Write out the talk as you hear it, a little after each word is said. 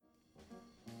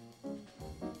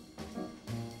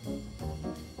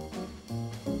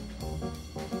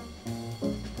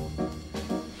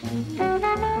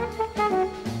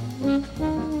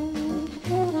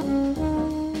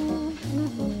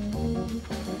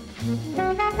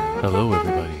Hello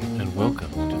everybody, and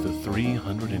welcome to the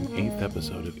 308th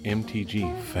episode of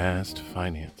MTG Fast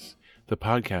Finance, the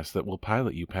podcast that will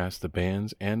pilot you past the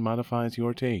bans and modifies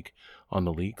your take on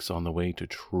the leaks on the way to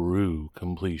true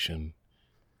completion.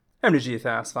 MTG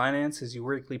Fast Finance is your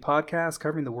weekly podcast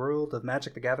covering the world of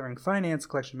Magic the Gathering finance,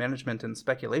 collection management, and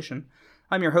speculation.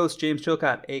 I'm your host, James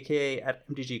Chilcott, aka at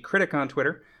MTG Critic on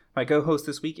Twitter. My co-host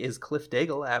this week is Cliff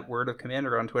Daigle at Word of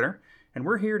Commander on Twitter. And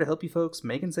we're here to help you folks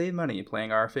make and save money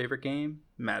playing our favorite game,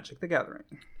 Magic the Gathering.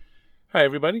 Hi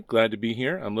everybody, glad to be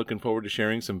here. I'm looking forward to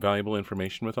sharing some valuable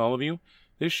information with all of you.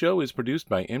 This show is produced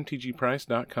by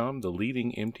MTGPrice.com, the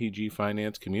leading MTG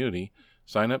finance community.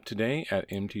 Sign up today at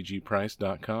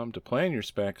MTGPrice.com to plan your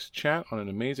specs, chat on an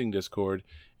amazing Discord,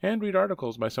 and read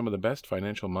articles by some of the best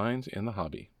financial minds in the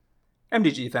hobby.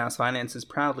 MTG Fast Finance is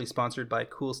proudly sponsored by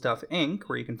Cool Stuff Inc.,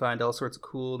 where you can find all sorts of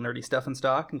cool, nerdy stuff in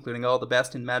stock, including all the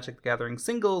best in Magic the Gathering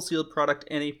single, sealed product,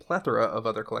 and a plethora of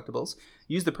other collectibles.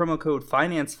 Use the promo code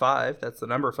FINANCE5, that's the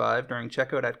number 5, during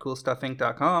checkout at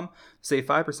CoolStuffInc.com to save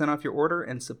 5% off your order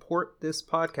and support this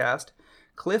podcast.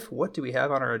 Cliff, what do we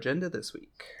have on our agenda this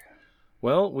week?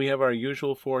 Well, we have our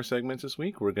usual 4 segments this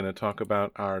week. We're going to talk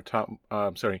about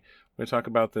we're going to talk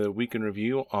about the week in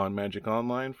review on Magic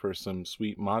Online for some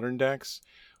sweet modern decks.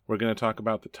 We're going to talk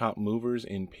about the top movers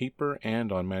in paper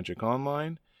and on Magic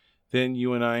Online. Then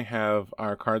you and I have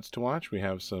our cards to watch. We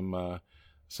have some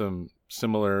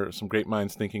great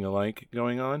minds thinking alike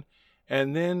going on.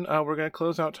 And then we're going to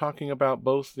close out talking about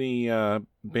both the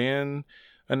ban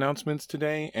announcements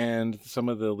today and some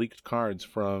of the leaked cards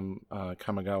from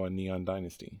Kamigawa Neon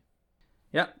Dynasty.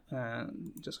 Yeah,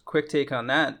 just a quick take on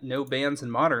that. No bans in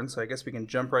Modern, so I guess we can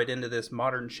jump right into this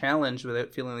Modern Challenge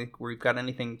without feeling like we've got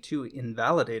anything too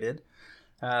invalidated.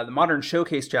 The Modern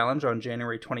Showcase Challenge on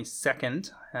January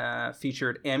 22nd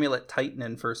featured Amulet Titan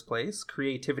in first place,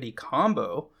 Creativity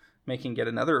Combo making yet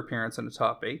another appearance in the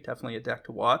top 8, definitely a deck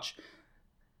to watch.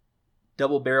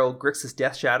 Double Barrel Grixis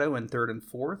Death Shadow in 3rd and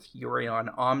 4th,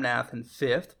 Yorion Omnath in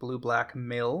 5th, Blue Black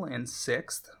Mill in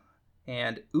 6th,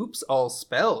 and Oops All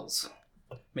Spells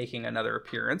making another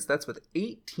appearance. That's with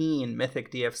 18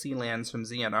 Mythic DFC lands from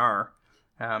ZNR.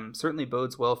 Certainly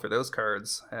bodes well for those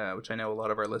cards, which I know a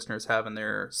lot of our listeners have in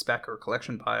their spec or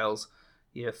collection piles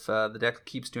if the deck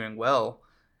keeps doing well.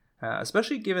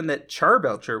 Especially given that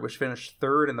Charbelcher, which finished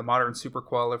 3rd in the Modern Super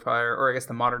Qualifier, or I guess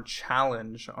the Modern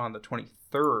Challenge on the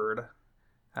 23rd,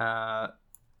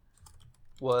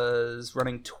 was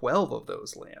running 12 of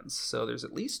those lands. So there's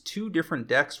at least 2 different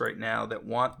decks right now that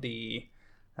want the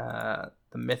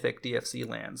Mythic DFC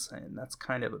lands, and that's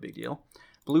kind of a big deal.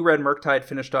 Blue-Red Murktide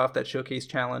finished off that Showcase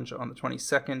Challenge on the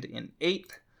 22nd in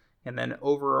 8th, and then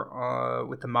over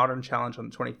with the Modern Challenge on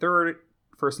the 23rd,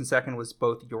 1st and 2nd was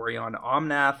both Yorion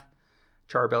Omnath,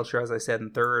 Charbelcher, as I said,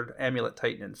 in 3rd, Amulet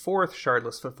Titan in 4th,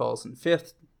 Shardless Footfalls in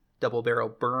 5th, Double Barrel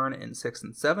Burn in 6th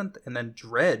and 7th, and then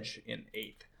Dredge in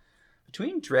 8th.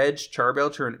 Between Dredge,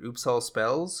 Charbelcher, and Oops All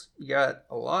Spells, you got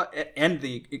a lot, and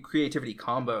the Creativity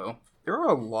Combo. There are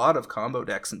a lot of combo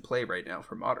decks in play right now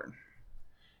for Modern.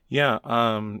 Yeah,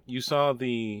 you saw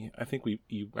I think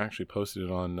you actually posted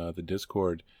it on the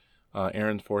Discord,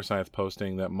 Aaron Forsyth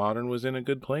posting that Modern was in a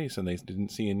good place and they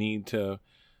didn't see a need to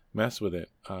mess with it.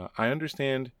 I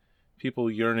understand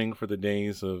people yearning for the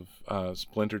days of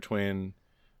Splinter Twin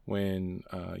when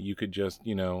you could just,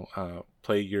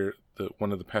 play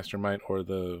one of the Pestermite or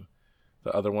the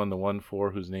other one, the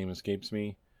 1/4 whose name escapes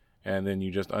me, and then you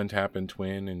just untap and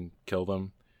twin and kill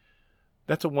them.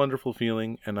 That's a wonderful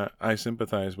feeling, and I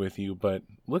sympathize with you, but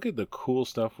look at the cool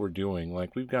stuff we're doing.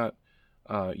 Like, we've got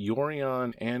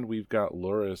Yorion and we've got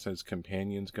Lurrus as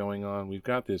companions going on. We've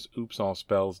got this Oops All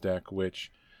Spells deck,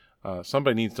 which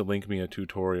somebody needs to link me a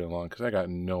tutorial on, because I got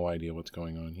no idea what's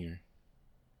going on here.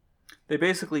 They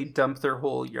basically dump their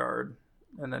whole yard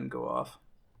and then go off.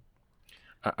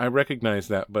 I recognize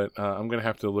that, but I'm going to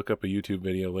have to look up a YouTube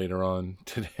video later on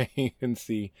today and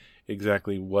see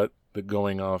exactly what the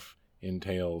going off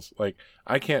entails. Like,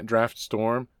 I can't draft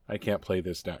Storm. I can't play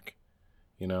this deck,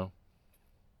 I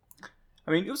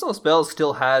mean, Oops All Spells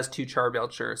still has 2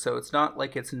 Charbelcher, so it's not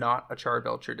like it's not a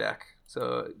Charbelcher deck.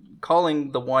 So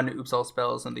calling the one Oops All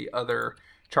Spells and the other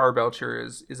Charbelcher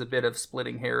is a bit of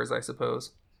splitting hairs, I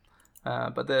suppose.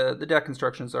 But the deck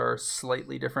constructions are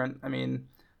slightly different. I mean,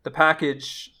 the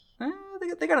package,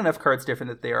 they got enough cards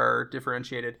different that they are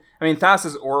differentiated. I mean,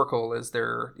 Thassa's Oracle is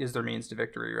their means to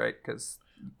victory, right? Because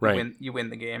you win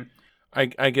the game.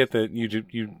 I get that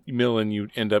you mill and you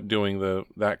end up doing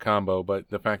that combo, but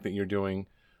the fact that you're doing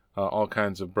all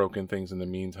kinds of broken things in the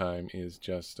meantime is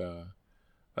just an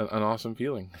awesome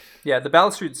feeling. Yeah, the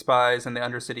Balustrade Spies and the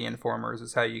Undercity Informers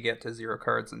is how you get to 0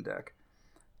 cards in deck.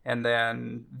 And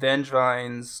then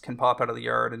Vengevines can pop out of the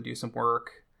yard and do some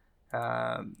work.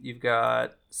 You've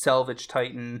got Salvage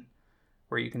Titan,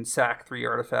 where you can sack 3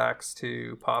 artifacts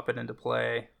to pop it into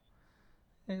play.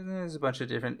 And there's a bunch of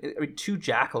different... 2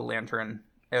 Jack-o'-lantern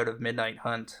out of Midnight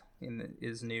Hunt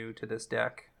is new to this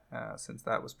deck, since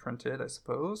that was printed, I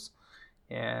suppose.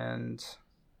 And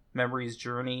Memory's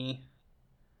Journey,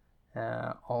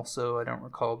 also, I don't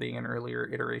recall being in earlier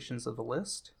iterations of the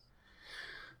list.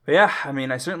 But yeah, I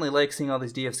mean, I certainly like seeing all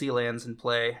these DFC lands in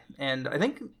play. And I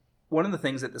think one of the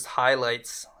things that this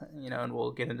highlights, and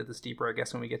we'll get into this deeper, I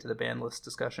guess, when we get to the ban list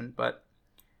discussion, but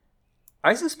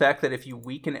I suspect that if you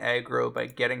weaken aggro by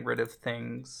getting rid of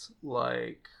things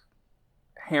like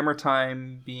Hammer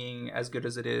Time being as good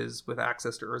as it is with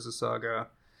access to Urza Saga,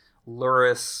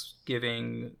 Lurrus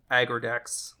giving aggro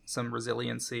decks some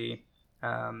resiliency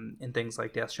in things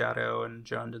like Death Shadow and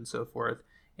Jund and so forth,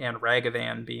 and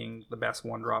Ragavan being the best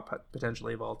 1-drop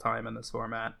potentially of all time in this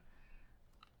format,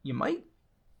 you might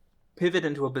pivot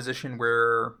into a position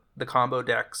where the combo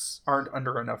decks aren't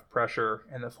under enough pressure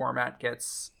and the format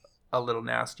gets a little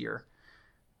nastier.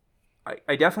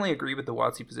 I definitely agree with the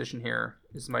WotC position here,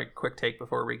 is my quick take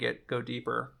before we go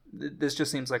deeper. This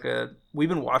just seems like we've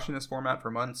been watching this format for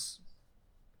months.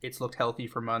 It's looked healthy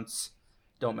for months.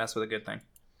 Don't mess with a good thing.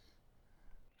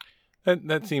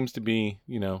 That seems to be,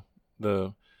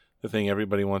 the thing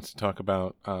everybody wants to talk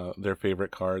about, their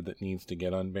favorite card that needs to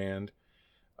get unbanned.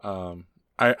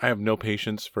 I have no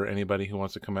patience for anybody who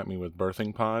wants to come at me with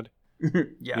Birthing Pod.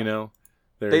 Yeah.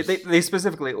 They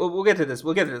specifically... We'll get to this.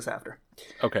 We'll get to this after.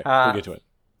 Okay, we'll get to it.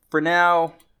 For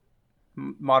now,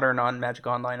 Modern on Magic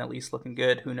Online at least looking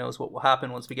good. Who knows what will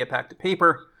happen once we get back to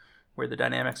paper, where the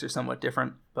dynamics are somewhat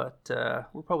different. But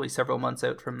we're probably several months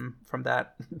out from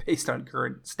that based on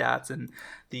current stats and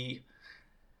the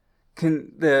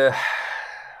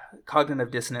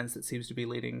cognitive dissonance that seems to be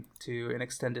leading to an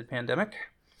extended pandemic.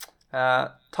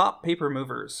 Top paper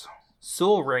movers.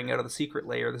 Soul Ring out of the Secret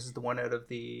Lair. This is the one out of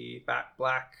the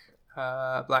Black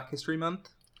History Month.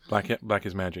 Black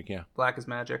is Magic, yeah. Black is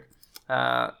Magic.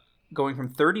 Going from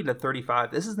 30 to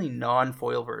 35. This is the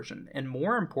non-foil version. And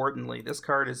more importantly, this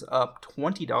card is up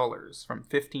 $20 from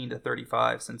 15 to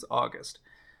 35 since August.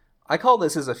 I call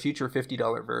this as a future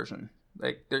 $50 version.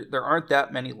 Like there aren't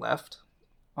that many left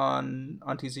on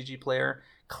TCG Player.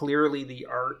 Clearly the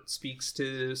art speaks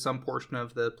to some portion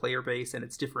of the player base, and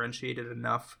it's differentiated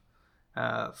enough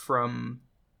from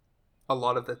a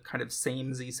lot of the kind of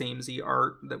samey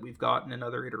art that we've gotten in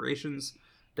other iterations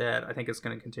that I think is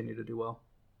going to continue to do well.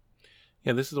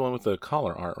 Yeah, this is the one with the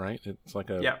collar art, right? It's like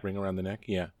a ring around the neck.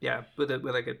 Yeah. Yeah, with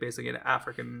like basically an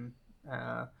African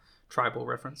tribal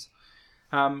reference.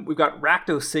 We've got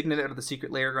Rakdos Signet out of the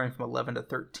Secret Lair going from 11 to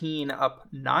 13, up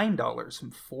 $9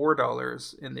 from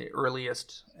 $4 in the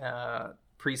earliest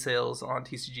pre-sales on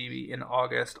TCG in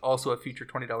August. Also a future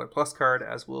 $20 plus card,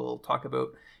 as we'll talk about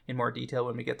in more detail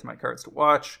when we get to my cards to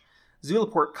watch.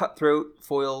 Zulaport Cutthroat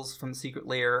foils from the Secret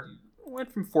Lair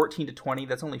went from 14 to 20.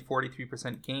 That's only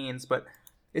 43% gains, but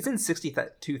it's in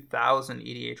 62,000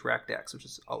 EDH rec decks, which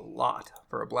is a lot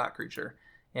for a black creature.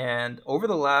 And over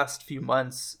the last few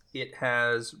months, it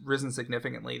has risen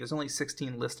significantly. There's only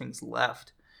 16 listings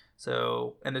left.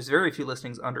 And there's very few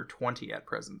listings under 20 at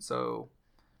present. So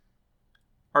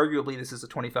arguably this is a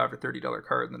 $25 or $30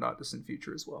 card in the not distant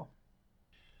future as well.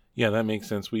 Yeah, that makes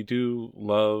sense. We do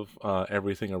love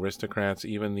everything Aristocrats.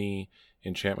 Even the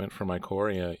enchantment from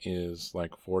Ikoria is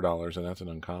like $4, and that's an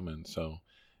uncommon. So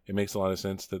it makes a lot of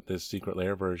sense that this Secret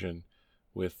Lair version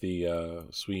with the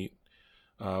sweet...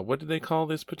 what did they call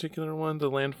this particular one? The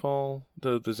Landfall,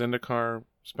 the Zendikar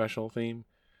special theme.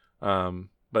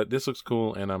 But this looks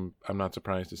cool, and I'm not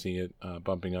surprised to see it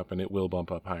bumping up, and it will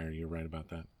bump up higher. You're right about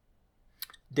that.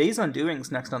 Days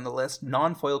Undoing's next on the list.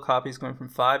 Non-foil copies going from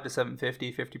 5 to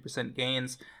 750, 50%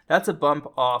 gains. That's a bump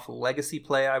off legacy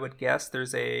play, I would guess.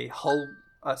 There's a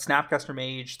Snapcaster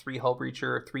Mage, 3 Hull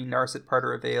Breacher, 3 Narset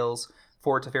Parter of Veils,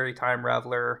 4 Teferi Time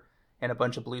Raveler, and a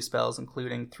bunch of blue spells,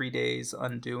 including 3 Days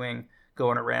Undoing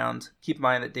going around. Keep in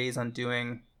mind that Days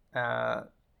Undoing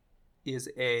is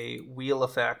a wheel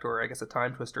effect, or I guess a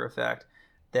time twister effect,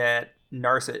 that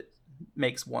Narset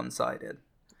makes one-sided.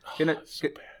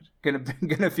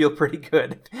 Gonna feel pretty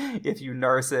good if you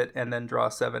Narset and then draw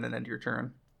 7 and end your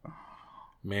turn.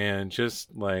 Man,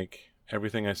 just like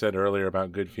everything I said earlier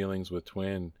about good feelings with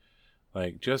Twin,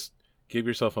 like just give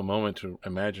yourself a moment to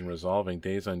imagine resolving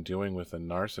Days Undoing with a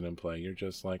Narset in play. You're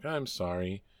just like, I'm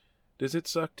sorry. Does it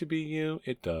suck to be you?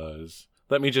 It does.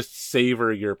 Let me just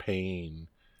savor your pain.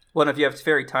 Well, and if you have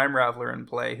Fairy Time Raveler in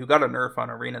play, who got a nerf on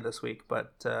Arena this week,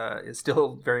 but is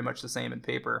still very much the same in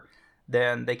paper,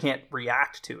 then they can't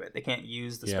react to it. They can't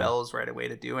use the spells right away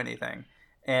to do anything.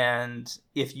 And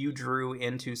if you drew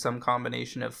into some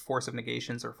combination of Force of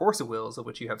Negations or Force of Wills, of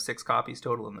which you have 6 copies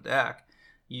total in the deck,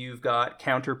 you've got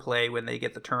counterplay when they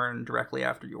get the turn directly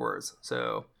after yours.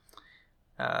 So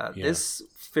this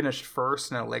finished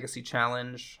first in a Legacy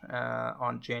Challenge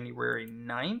on January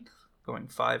 9th, going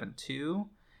 5-2.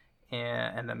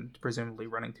 And then presumably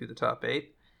running through the top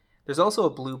 8. There's also a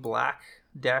blue-black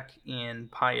deck in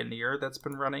Pioneer that's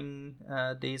been running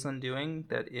Days Undoing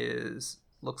that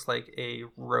looks like a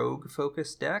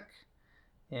rogue-focused deck,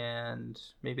 and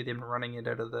maybe they've been running it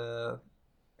out of the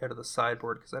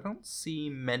sideboard because I don't see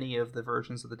many of the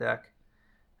versions of the deck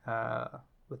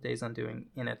with Days Undoing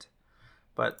in it.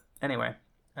 But anyway.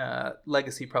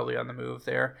 Legacy probably on the move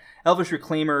there. Elvish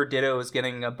Reclaimer Ditto is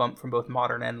getting a bump from both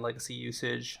Modern and Legacy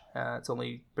usage. It's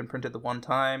only been printed the one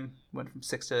time. Went from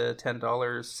 $6 to $10,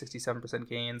 67%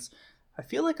 gains. I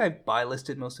feel like I've buy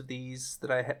listed most of these that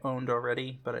I owned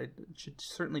already, but I should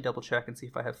certainly double check and see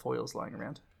if I have foils lying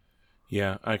around.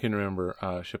 Yeah, I can remember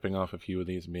shipping off a few of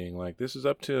these and being like, this is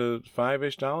up to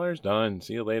 $5-ish. Done.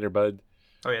 See you later, bud.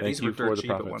 Oh yeah, these were dirt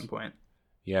cheap at one point.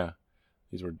 Yeah,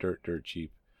 these were dirt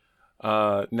cheap.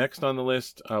 Next on the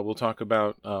list, we'll talk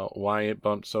about why it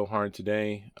bumped so hard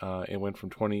today. It went from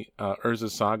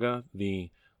Urza's Saga, the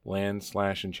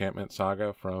land/enchantment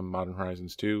saga from Modern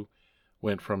Horizons 2,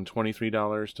 went from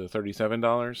 $23 to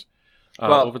 $37.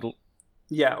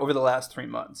 Over the last 3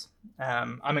 months.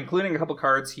 I'm including a couple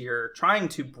cards here, trying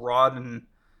to broaden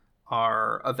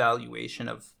our evaluation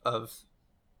of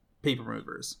paper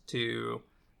movers to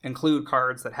include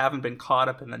cards that haven't been caught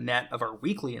up in the net of our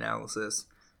weekly analysis,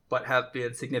 but have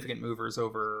been significant movers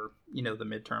over, the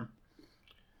midterm.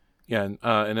 Yeah,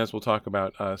 and as we'll talk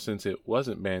about, since it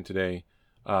wasn't banned today,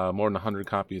 more than 100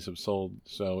 copies have sold.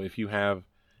 So if you have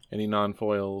any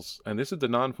non-foils, and this is the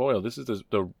non-foil, this is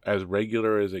the as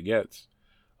regular as it gets.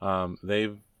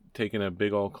 They've taken a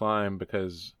big old climb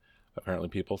because apparently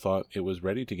people thought it was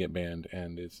ready to get banned,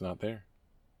 and it's not there.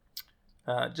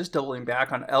 Just doubling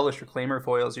back on Elvish Reclaimer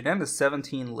foils, you're down to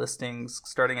 17 listings,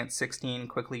 starting at 16,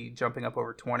 quickly jumping up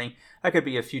over 20. That could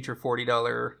be a future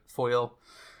 $40 foil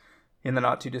in the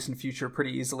not-too-distant future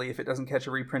pretty easily if it doesn't catch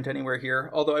a reprint anywhere here.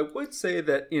 Although I would say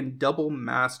that in Double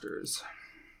Masters...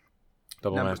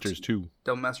 Double Masters 2.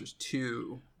 Double Masters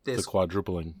 2. The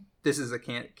quadrupling. This is a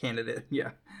candidate.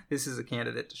 Yeah, this is a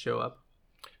candidate to show up.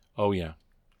 Oh, yeah.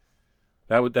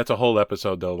 That's a whole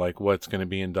episode, though, like what's going to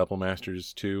be in Double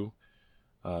Masters 2.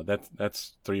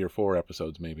 That's 3 or 4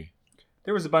 episodes maybe.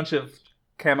 There was a bunch of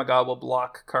Kamigawa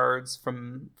block cards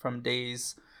from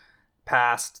days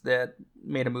past that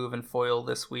made a move in foil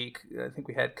this week. I think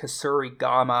we had Kasuri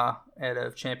Gama out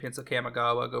of Champions of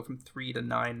Kamigawa go from $3 to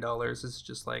 $9. This is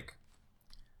just like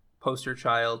poster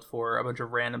child for a bunch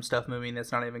of random stuff moving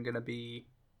that's not even going to be...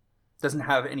 doesn't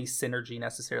have any synergy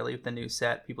necessarily with the new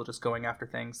set. People just going after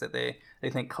things that they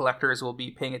think collectors will be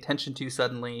paying attention to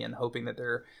suddenly and hoping that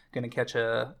they're going to catch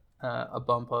a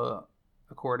bump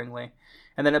accordingly.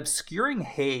 And then Obscuring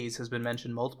Haze has been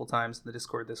mentioned multiple times in the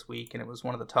Discord this week, and it was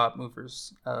one of the top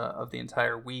movers of the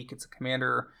entire week. It's a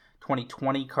Commander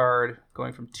 2020 card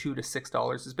going from $2 to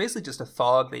 $6. It's basically just a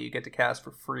Thog that you get to cast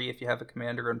for free if you have a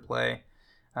Commander in play.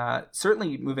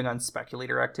 Certainly moving on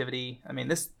speculator activity. I mean,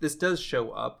 this does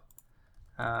show up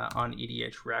on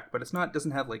EDH Rec, but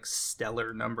doesn't have like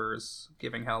stellar numbers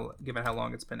given how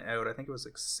long it's been out. I think it was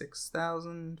like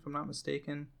 6,000 if I'm not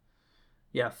mistaken.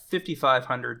 Yeah,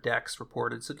 5,500 decks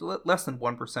reported, so less than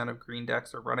 1% of green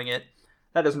decks are running it.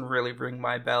 That doesn't really ring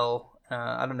my bell.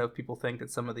 I don't know if people think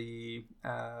that some of the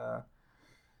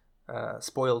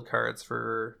spoiled cards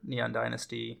for Neon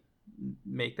Dynasty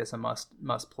make this a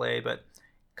must play, but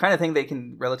kind of thing they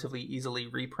can relatively easily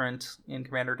reprint in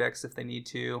Commander decks if they need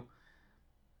to.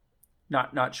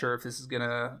 Not sure if this is going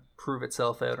to prove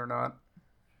itself out or not.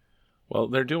 Well,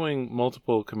 they're doing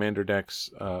multiple Commander decks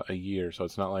a year, so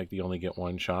it's not like you only get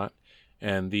one shot.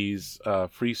 And these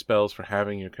free spells for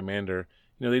having your Commander,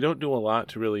 they don't do a lot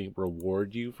to really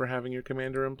reward you for having your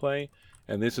Commander in play.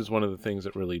 And this is one of the things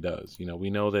that really does. We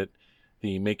know that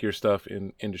the make your stuff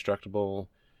indestructible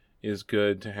is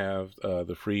good to have.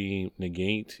 The free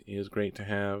negate is great to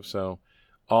have. So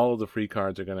all of the free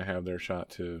cards are going to have their shot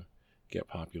to get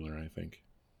popular, I think.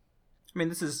 I mean,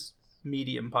 this is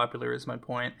medium popular is my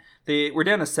point. We're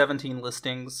down to 17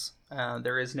 listings.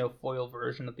 There is no foil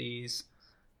version of these.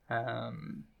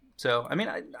 So, I mean,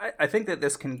 I think that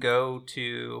this can go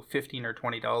to $15 or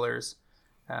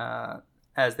 $20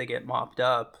 as they get mopped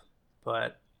up.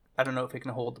 But I don't know if it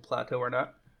can hold the plateau or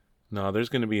not. No, there's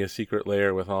going to be a secret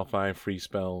layer with all 5 free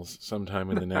spells sometime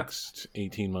in the next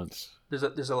 18 months.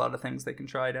 There's a lot of things they can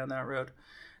try down that road.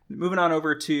 Moving on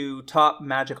over to top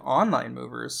Magic Online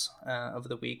movers of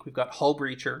the week, we've got Hull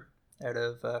Breacher out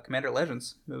of Commander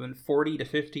Legends, moving 40 to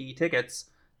 50 tickets,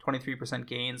 23%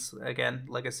 gains. Again,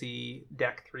 Legacy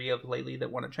deck 3 of lately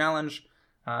that won a challenge,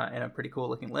 and a pretty cool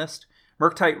looking list.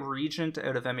 Murktide Regent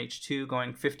out of MH2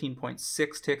 going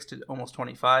 15.6 ticks to almost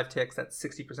 25 ticks. That's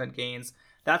 60% gains.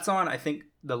 That's on, I think,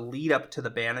 the lead up to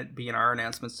the BNR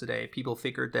announcements today. People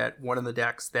figured that one of the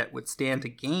decks that would stand to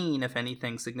gain, if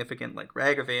anything significant, like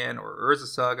Ragavan or Urza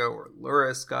Saga or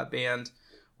Lurrus got banned,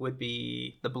 would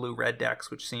be the blue-red decks,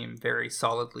 which seem very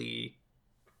solidly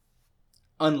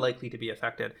unlikely to be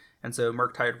affected. And so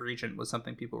Murktide Regent was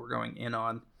something people were going in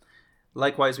on.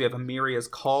 Likewise, we have Amiria's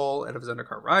Call out of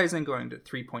Zendikar Rising going to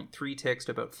 3.3 ticks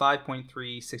to about 5.3,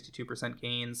 62%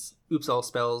 gains. Oops All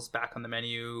Spells back on the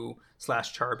menu, /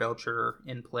 Charbelcher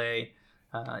in play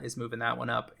is moving that one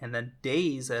up. And then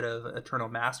Days out of Eternal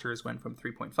Masters went from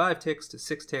 3.5 ticks to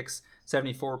 6 ticks,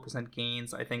 74%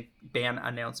 gains. I think ban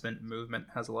announcement movement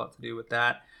has a lot to do with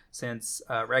that, since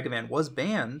Ragavan was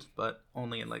banned, but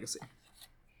only in Legacy.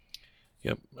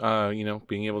 Yep.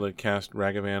 Being able to cast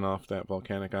Ragavan off that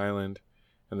volcanic island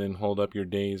and then hold up your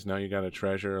Days. Now you got a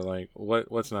treasure. Like,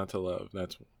 what's not to love?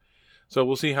 So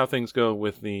we'll see how things go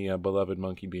with the beloved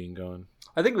monkey being gone.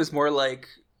 I think it was more like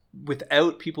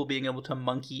without people being able to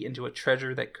monkey into a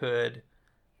treasure that could,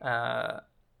 I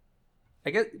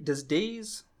guess, does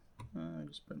Days,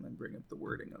 just bring up the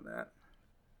wording on that.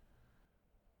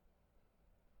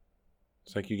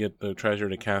 It's like you get the treasure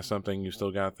to cast something, you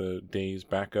still got the Days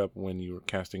backup when you were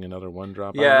casting another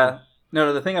 1-drop. Yeah.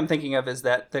 No, the thing I'm thinking of is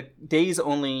that the Days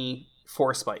only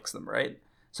 4 spikes them, right?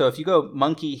 So if you go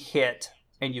monkey hit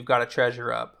and you've got a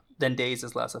treasure up, then Days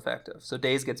is less effective. So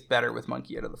Days gets better with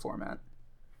monkey out of the format.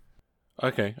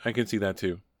 Okay, I can see that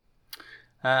too.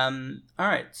 All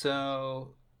right,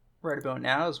 so right about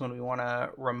now is when we want to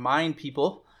remind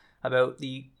people about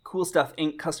the Cool Stuff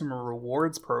Inc. customer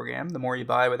rewards program. The more you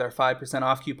buy with our 5%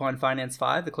 off coupon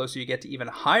Finance5, the closer you get to even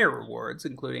higher rewards,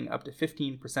 including up to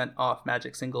 15% off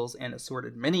Magic Singles and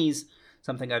assorted minis,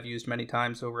 something I've used many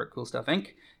times over at Cool Stuff Inc.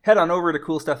 Head on over to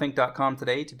coolstuffinc.com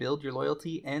today to build your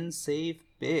loyalty and save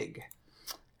big.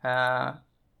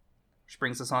 Which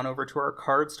brings us on over to our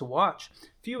cards to watch.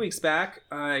 A few weeks back,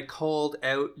 I called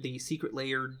out the Secret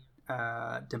Layer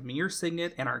Dimir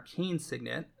Signet and Arcane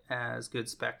Signet as good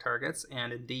spec targets,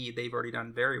 and indeed they've already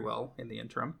done very well in the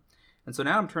interim. And so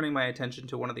now I'm turning my attention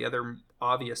to one of the other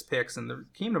obvious picks, and it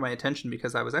came to my attention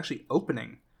because I was actually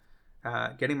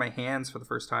getting my hands for the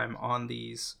first time on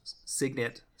these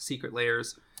Signet Secret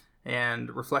Layers,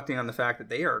 and reflecting on the fact that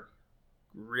they are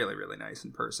really, really nice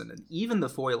in person. And even the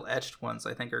foil etched ones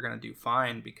I think are going to do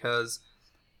fine, because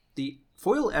the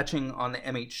foil etching on the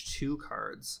MH2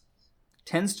 cards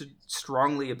tends to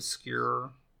strongly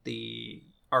obscure the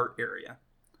art area.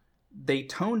 They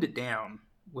toned it down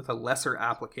with a lesser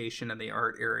application in the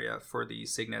art area for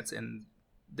these signets, and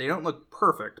they don't look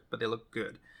perfect, but they look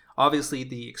good. Obviously,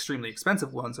 the extremely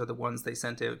expensive ones are the ones they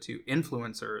sent out to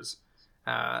influencers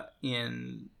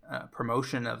in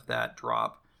promotion of that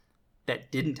drop that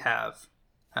didn't have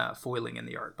foiling in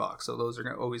the art box. So those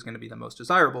are always going to be the most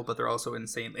desirable, but they're also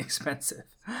insanely expensive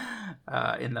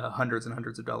in the hundreds and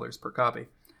hundreds of dollars per copy.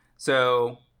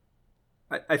 So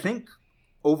I think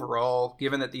overall,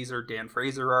 given that these are Dan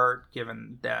Fraser art,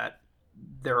 given that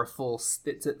they're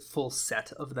it's a full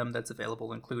set of them that's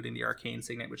available, including the Arcane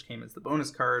Signet, which came as the bonus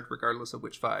card, regardless of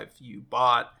which 5 you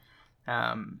bought,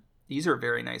 these are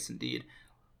very nice indeed.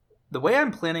 The way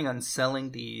I'm planning on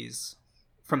selling these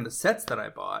from the sets that I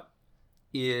bought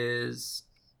is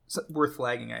worth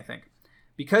flagging, I think.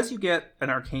 Because you get an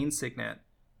Arcane Signet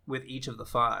with each of the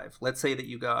 5, let's say that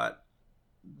you got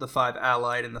the 5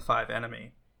 allied and the 5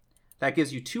 enemy, that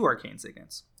gives you 2 Arcane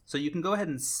Signets. So you can go ahead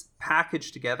and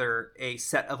package together a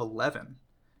set of 11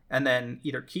 and then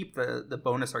either keep the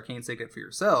bonus Arcane Signet for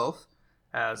yourself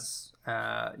as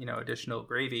additional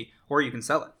gravy, or you can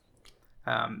sell it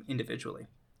individually.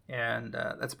 And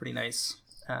that's a pretty nice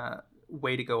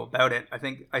way to go about it.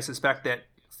 I suspect that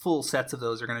full sets of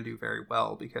those are going to do very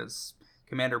well, because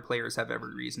Commander players have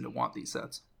every reason to want these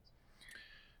sets.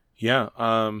 Yeah,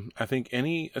 I think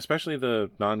especially the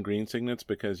non-green signets,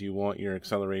 because you want your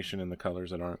acceleration in the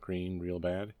colors that aren't green real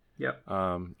bad. Yep.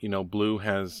 Blue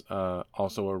has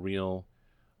also a real,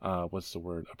 a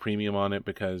premium on it,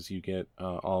 because you get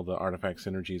all the artifact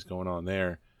synergies going on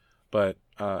there. But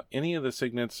any of the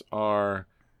signets are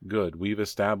good. We've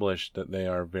established that they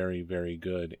are very, very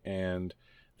good. And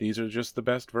these are just the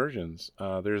best versions.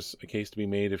 There's a case to be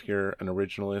made if you're an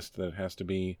originalist that it has to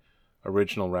be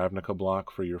original Ravnica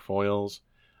block for your foils.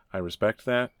 I respect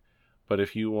that. But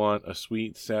if you want a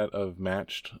sweet set of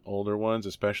matched older ones,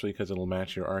 especially because it'll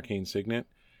match your Arcane Signet,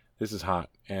 this is hot.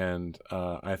 And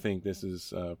I think this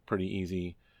is a pretty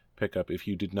easy pickup. If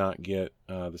you did not get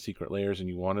the Secret Layers and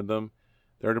you wanted them,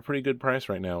 they're at a pretty good price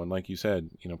right now. And like you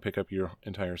said, pick up your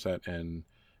entire set and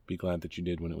be glad that you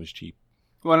did when it was cheap.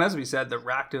 Well, and as we said, the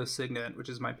Rakdos Signet, which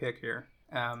is my pick here,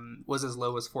 was as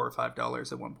low as $4 or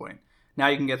 $5 at one point. Now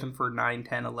you can get them for $9,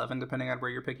 $10, $11, depending on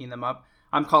where you're picking them up.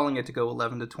 I'm calling it to go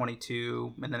 11 to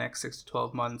 22 in the next 6 to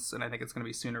 12 months, and I think it's going to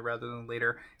be sooner rather than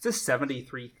later. It's a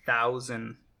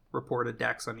 73,000 reported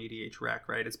decks on EDH Rec,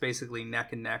 right? It's basically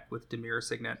neck and neck with Dimir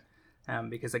Signet,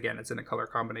 because, again, it's in a color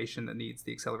combination that needs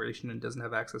the acceleration and doesn't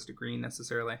have access to green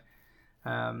necessarily.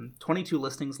 22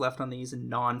 listings left on these in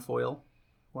non-foil,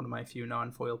 one of my few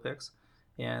non-foil picks,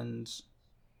 and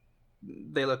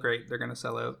they look great. They're going to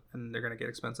sell out, and they're going to get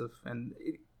expensive, and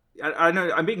I know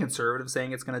I'm being conservative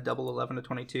saying it's going to double 11 to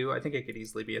 22. I think it could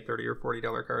easily be a $30 or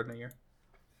 $40 card in a year.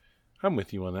 I'm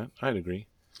with you on that. I'd agree.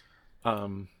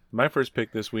 My first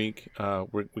pick this week,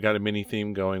 we got a mini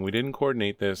theme going. We didn't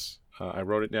coordinate this. I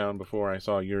wrote it down before I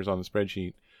saw yours on the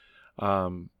spreadsheet.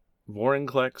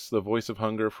 Vorinclex, the Voice of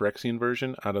Hunger Phyrexian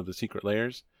version out of the Secret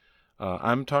Layers.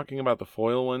 I'm talking about the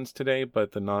foil ones today,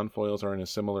 but the non-foils are in a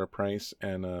similar price,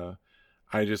 and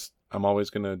I'm always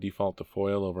going to default to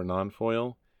foil over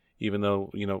non-foil. Even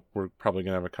though, we're probably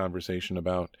going to have a conversation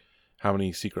about how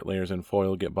many Secret Layers in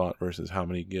foil get bought versus how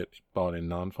many get bought in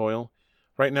non-foil.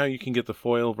 Right now, you can get the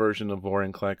foil version of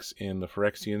Vorinclex in the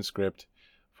Phyrexian script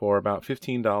for about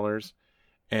 $15,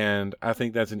 and I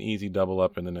think that's an easy double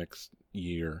up in the next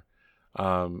year.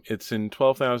 It's in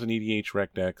 12,000 EDH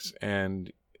Rec decks,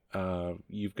 and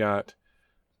you've got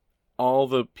all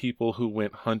the people who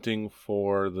went hunting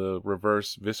for the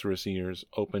reverse Viscera Seers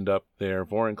opened up their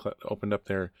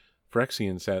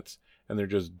Phyrexian sets, and they're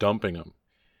just dumping them.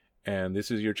 And this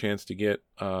is your chance to get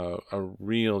a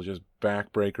real just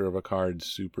backbreaker of a card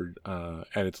super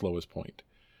at its lowest point.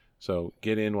 So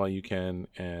get in while you can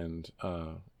and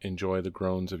enjoy the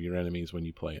groans of your enemies when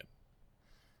you play it.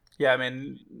 Yeah, I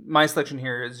mean, my selection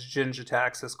here is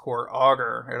Jin-Gitaxias Core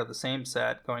Augur out of the same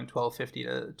set, going 1250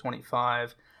 to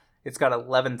 25. It's got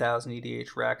 11,000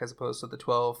 EDH Rec as opposed to the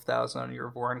 12,000 on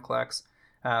your Vorinclex.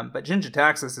 But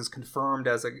Jin-Gitaxias is confirmed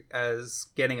as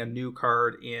getting a new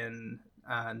card in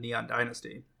Neon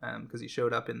Dynasty because he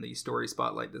showed up in the story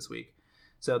spotlight this week.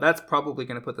 So that's probably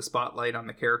going to put the spotlight on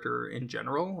the character in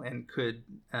general and could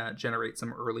generate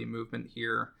some early movement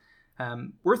here.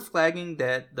 Worth flagging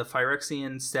that the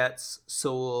Phyrexian sets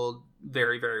sold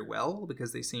very, very well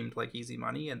because they seemed like easy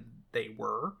money, and they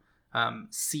were.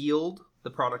 Sealed, the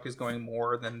product is going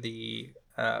more than the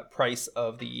price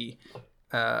of the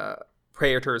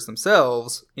Praetors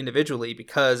themselves individually,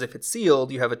 because if it's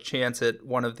sealed, you have a chance at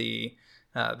one of the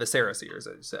Viscera Seers,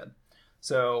 as you said.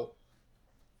 So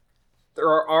there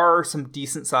are some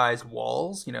decent-sized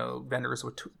walls, vendors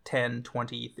with 10,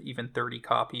 20, even 30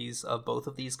 copies of both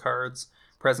of these cards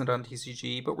present on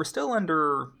TCG, but we're still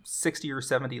under 60 or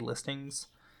 70 listings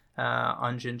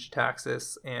on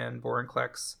Jin-Gitaxias and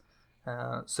Vorinclex.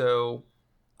 So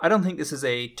I don't think this is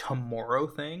a tomorrow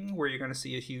thing where you're going to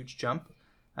see a huge jump,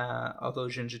 although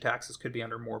Jin-Gitaxias could be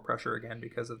under more pressure again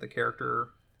because of the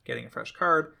character getting a fresh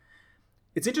card.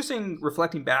 It's interesting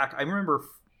reflecting back. I remember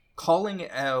calling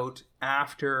out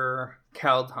after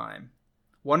Kaldheim,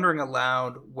 wondering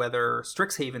aloud whether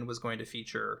Strixhaven was going to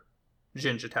feature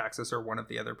Jin-Gitaxias or one of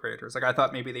the other Praetors. I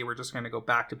thought maybe they were just going to go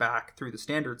back to back through the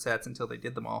standard sets until they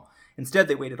did them all. Instead,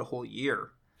 they waited a whole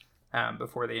year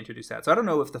before they introduced that. So I don't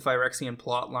know if the Phyrexian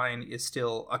plotline is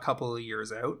still a couple of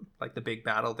years out, like the big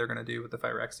battle they're going to do with the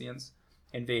Phyrexians.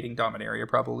 Invading Dominaria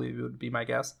probably would be my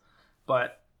guess.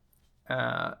 But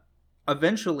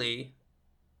eventually,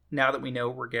 now that we know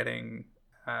we're getting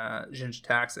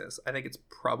Jin-Gitaxias, I think it's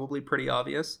probably pretty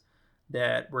obvious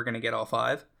that we're going to get all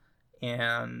 5.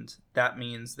 And that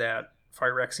means that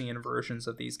Phyrexian versions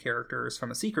of these characters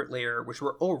from a secret layer, which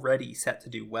were already set to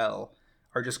do well,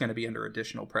 are just going to be under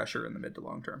additional pressure in the mid to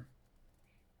long term.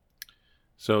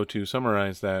 So to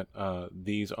summarize that,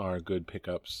 these are good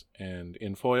pickups, and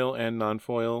in foil and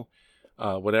non-foil,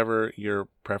 whatever your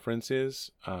preference is,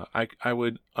 I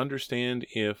would understand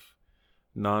if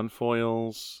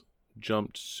non-foils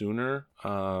jumped sooner.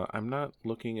 I'm not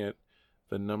looking at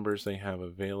the numbers they have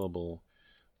available,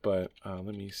 but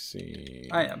let me see.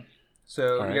 I am.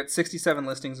 So we got 67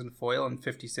 listings in foil and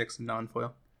 56 in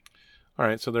non-foil. All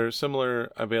right, so there's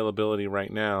similar availability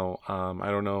right now.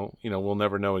 I don't know, we'll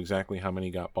never know exactly how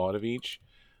many got bought of each,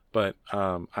 but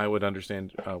I would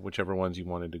understand whichever ones you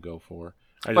wanted to go for.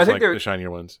 I Well, I just think like the shinier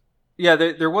ones. yeah,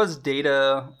 there was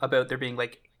data about there being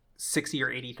like 60 or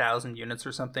 80,000 units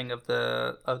or something of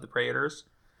the Praetors,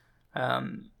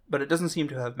 but it doesn't seem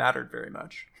to have mattered very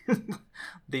much.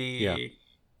 Yeah. the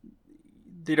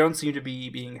they don't seem to be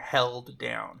being held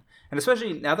down, and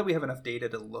especially now that we have enough data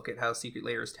to look at how secret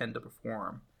layers tend to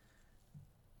perform,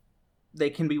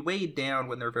 they can be weighed down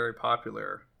when they're very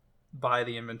popular by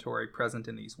the inventory present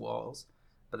in these walls,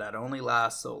 but that only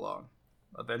lasts so long.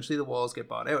 Eventually the walls get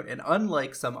bought out, and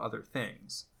unlike some other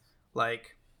things,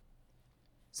 like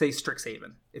say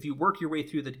Strixhaven, if you work your way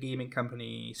through the gaming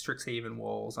company Strixhaven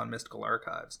walls on Mystical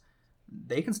Archives,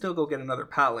 they can still go get another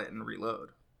pallet and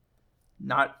reload.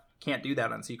 Can't do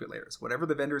that on secret layers. Whatever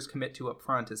the vendors commit to up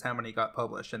front is how many got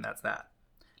published, and that's that.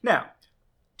 Now,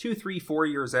 2, 3, 4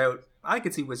 years out, I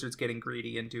could see Wizards getting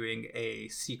greedy and doing a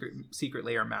secret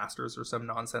layer masters or some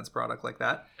nonsense product like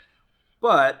that.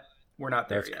 But we're not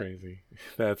there yet. That's crazy.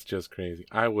 That's just crazy.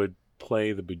 I would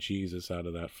play the bejesus out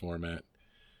of that format.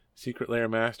 Secret layer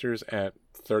masters at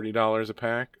 $30 a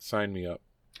pack. Sign me up.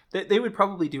 They would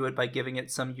probably do it by giving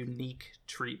it some unique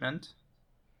treatment.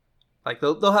 Like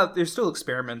they're still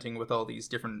experimenting with all these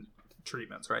different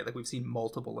treatments, right? Like we've seen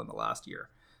multiple in the last year.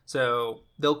 So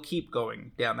they'll keep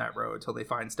going down that road until they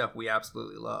find stuff we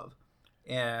absolutely love.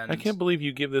 And I can't believe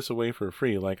you give this away for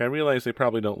free. Like, I realize they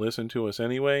probably don't listen to us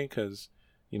anyway because,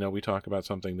 we talk about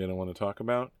something they don't want to talk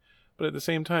about. But at the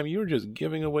same time, you're just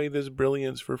giving away this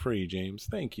brilliance for free, James.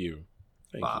 Thank you.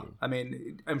 Thank you. I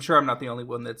mean, I'm sure I'm not the only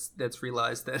one that's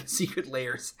realized that secret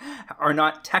layers are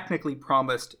not technically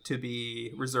promised to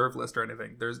be reserve list or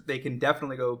anything. They can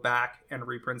definitely go back and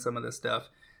reprint some of this stuff,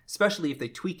 especially if they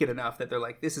tweak it enough that they're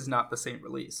like, this is not the same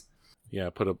release. Yeah,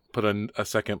 put a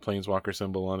second Planeswalker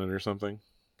symbol on it or something.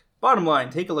 Bottom line,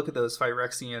 take a look at those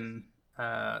Phyrexian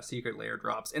secret layer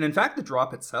drops. And in fact, the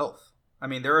drop itself. I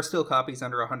mean, there are still copies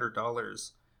under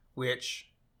 $100,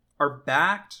 which are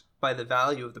backed by the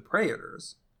value of the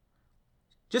Praetors.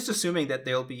 Just assuming that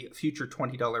they'll be future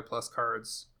 $20 plus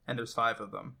cards, and there's 5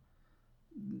 of them.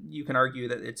 You can argue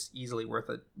that it's easily worth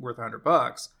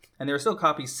 $100, and there are still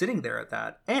copies sitting there at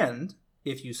that. And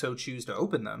if you so choose to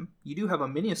open them, you do have a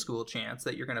minuscule chance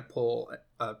that you're going to pull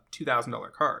a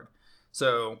 $2,000 card.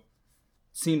 So,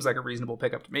 seems like a reasonable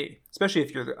pickup to me, especially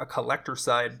if you're a collector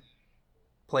side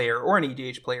player or an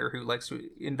EDH player who likes to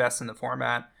invest in the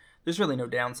format. There's really no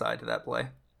downside to that play.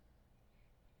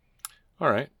 All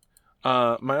right.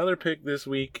 My other pick this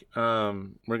week,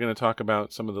 we're going to talk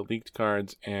about some of the leaked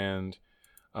cards, and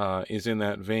is in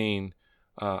that vein.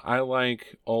 I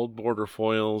like old border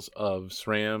foils of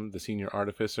SRAM, the Senior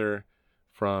Artificer,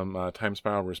 from Time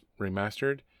Spiral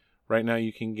Remastered. Right now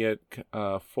you can get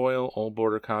foil old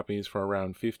border copies for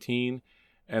around $15,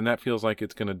 and that feels like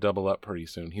it's going to double up pretty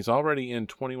soon. He's already in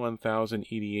 21,000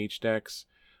 EDH decks.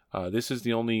 This is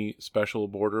the only special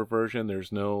border version.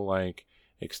 There's no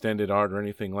extended art or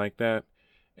anything like that.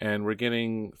 And we're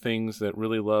getting things that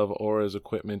really love Aura's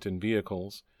equipment and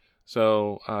vehicles.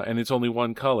 So, and it's only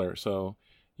one color, so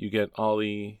you get all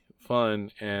the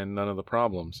fun and none of the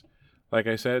problems. Like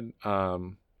I said,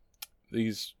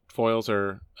 these foils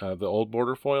are the old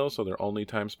border foils, so they're only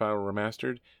Time Spiral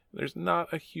Remastered. There's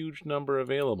not a huge number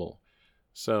available.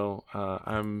 So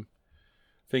I'm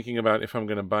thinking about if I'm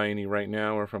going to buy any right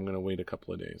now or if I'm going to wait a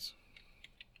couple of days.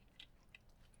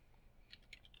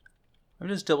 I'm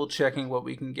just double checking what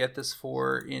we can get this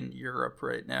for in Europe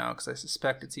right now, because I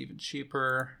suspect it's even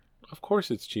cheaper. Of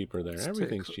course it's cheaper there.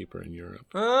 Everything's cheaper in Europe.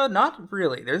 Not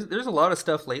really. There's a lot of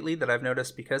stuff lately that I've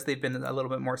noticed because they've been a little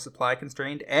bit more supply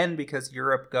constrained, and because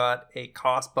Europe got a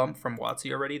cost bump from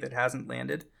WotC already that hasn't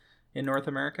landed in North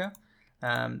America.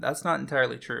 That's not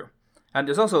entirely true. And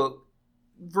there's also,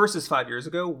 versus 5 years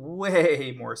ago,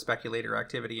 way more speculator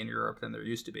activity in Europe than there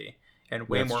used to be, and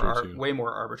way more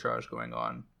arbitrage going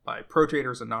on by pro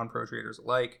traders and non-pro traders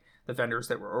alike, the vendors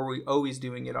that were always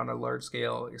doing it on a large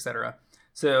scale, etc.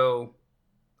 So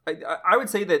I would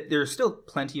say that there's still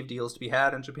plenty of deals to be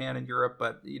had in Japan and Europe,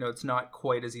 but it's not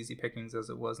quite as easy pickings as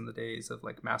it was in the days of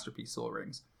Masterpiece Soul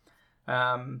Rings.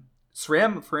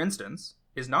 SRAM, for instance,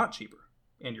 is not cheaper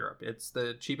in Europe. It's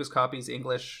the cheapest copies,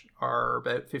 English, are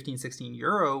about 15-16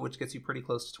 euro, which gets you pretty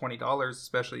close to $20,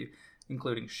 especially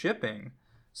including shipping.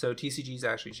 So TCG is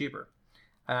actually cheaper.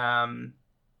 30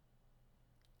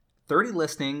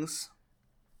 listings,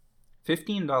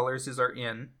 $15 is our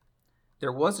in.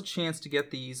 There was a chance to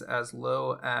get these as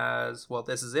low as, well,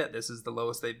 this is it. This is the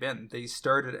lowest they've been. They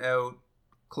started out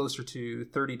closer to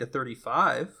 30 to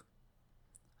 35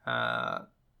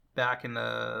 back in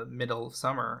the middle of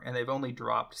summer, and they've only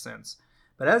dropped since.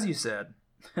 But as you said,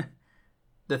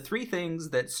 the three things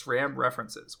that SRAM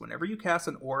references whenever you cast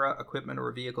an aura, equipment, or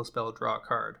a vehicle spell, draw a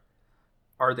card,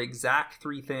 are the exact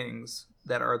three things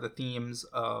that are the themes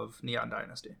of Neon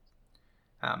Dynasty.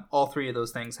 All three of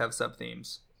those things have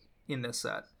sub-themes in this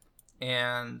set.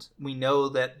 And we know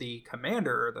that the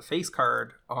commander, the face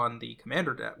card on the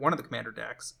commander deck, one of the commander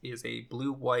decks, is a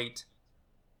blue-white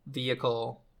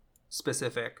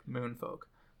vehicle-specific Moonfolk,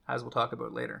 as we'll talk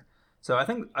about later. So I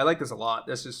think I like this a lot.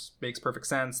 This just makes perfect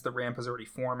sense. The ramp is already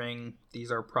forming.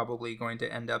 These are probably going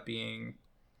to end up being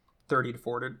 $30 to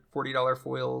 $40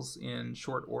 foils in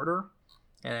short order.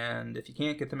 And if you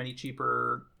can't get them any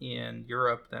cheaper in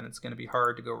Europe, then it's going to be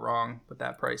hard to go wrong with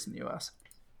that price in the US.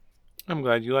 I'm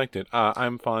glad you liked it.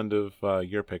 I'm fond of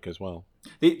your pick as well.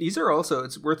 These are also,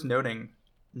 it's worth noting,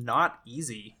 not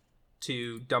easy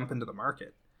to dump into the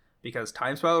market because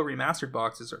Time Spiral Remastered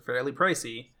boxes are fairly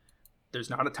pricey. There's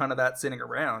not a ton of that sitting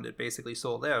around. It basically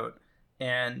sold out.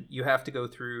 And you have to go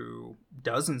through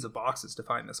dozens of boxes to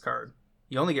find this card.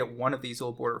 You only get one of these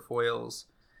Old Border foils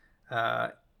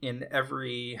in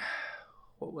every,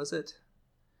 what was it?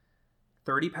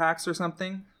 30 packs or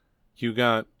something? You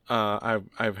got,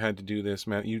 I've had to do this,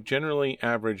 Matt. You generally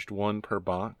averaged one per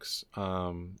box.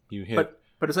 You hit...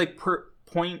 But it's like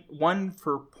one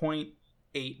for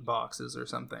 0.8 boxes or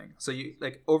something. So you,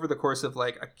 like, over the course of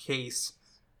like a case,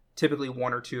 typically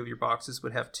one or two of your boxes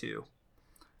would have two.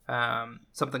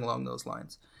 Something along those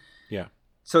lines. Yeah.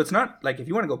 So it's not like if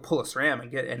you want to go pull a SRAM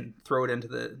and throw it into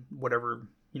the whatever,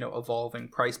 evolving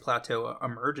price plateau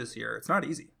emerges here, it's not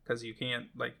easy because you can't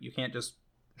just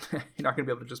you're not going to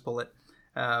be able to just pull it.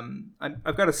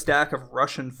 I've got a stack of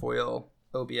Russian foil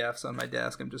OBFs on my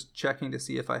desk. I'm just checking to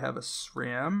see if I have a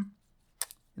SRAM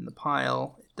in the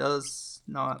pile. It does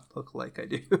not look like I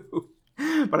do.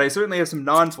 But I certainly have some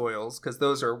non-foils because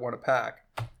those are one a pack.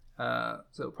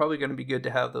 So probably going to be good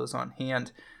to have those on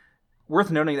hand.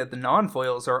 Worth noting that the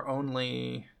non-foils are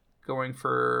only going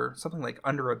for something like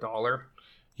under $1.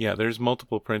 Yeah, there's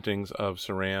multiple printings of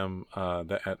SRAM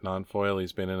that at non-foil.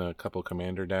 He's been in a couple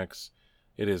commander decks.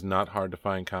 It is not hard to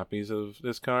find copies of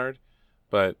this card,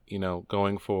 but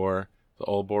going for the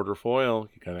Old Border foil,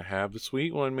 you gotta have the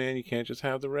sweet one, man. You can't just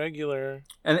have the regular.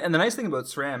 And the nice thing about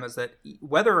SRAM is that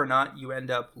whether or not you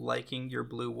end up liking your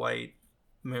blue-white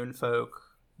Moonfolk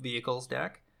vehicles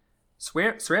deck,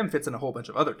 SRAM fits in a whole bunch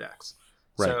of other decks.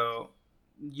 Right. So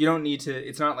you don't need to,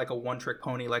 it's not like a one-trick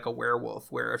pony like a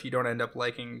werewolf, where if you don't end up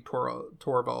liking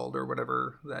Torvald or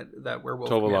whatever that werewolf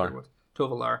commander was,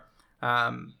 Tovalar,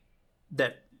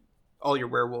 that all your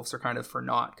werewolves are kind of for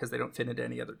naught because they don't fit into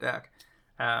any other deck.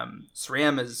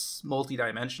 SRAM is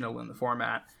multi-dimensional in the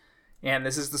format, and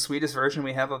this is the sweetest version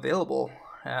we have available.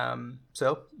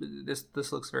 So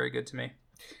this looks very good to me.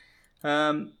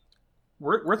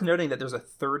 Worth noting that there's a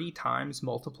 30 times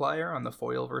multiplier on the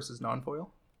foil versus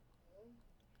non-foil.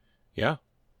 Yeah,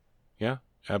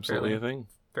 absolutely a thing.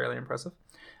 Fairly impressive.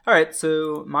 All right,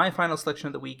 so my final selection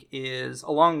of the week is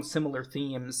along similar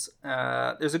themes.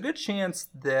 There's a good chance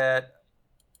that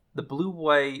the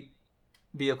blue-white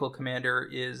vehicle commander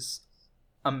is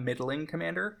a middling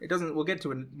commander. It doesn't. We'll get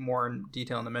to it more in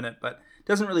detail in a minute, but it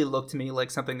doesn't really look to me like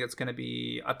something that's going to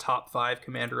be a top 5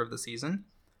 commander of the season.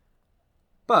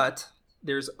 But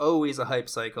there's always a hype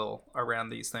cycle around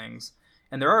these things.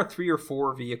 And there are 3 or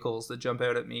 4 vehicles that jump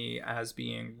out at me as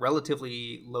being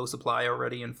relatively low supply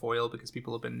already in foil because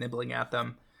people have been nibbling at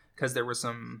them because there were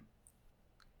some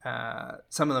of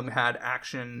them had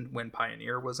action when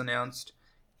Pioneer was announced,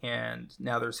 and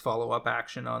now there's follow-up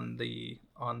action on the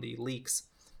leaks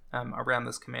around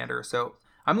this commander. So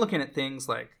I'm looking at things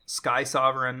like Sky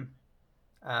Sovereign,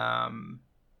 and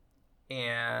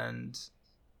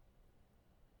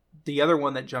the other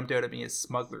one that jumped out at me is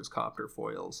Smuggler's Copter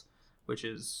foils, which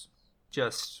is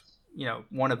just,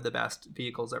 one of the best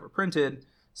vehicles ever printed.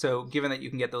 So given that you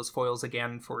can get those foils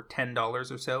again for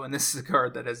 $10 or so, and this is a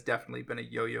card that has definitely been a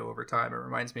yo-yo over time. It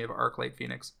reminds me of Arclight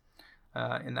Phoenix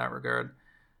in that regard.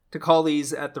 To call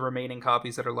these at the remaining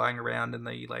copies that are lying around in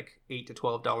the $8 to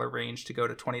 $12 range to go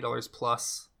to $20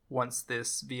 plus once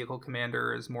this vehicle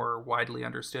commander is more widely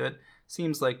understood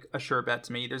seems like a sure bet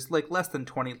to me. There's less than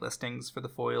 20 listings for the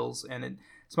foils, and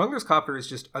Smuggler's Copter is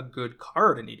just a good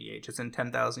card in EDH. It's in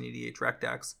 10,000 EDH rec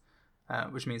decks,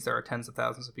 which means there are tens of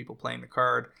thousands of people playing the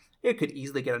card. It could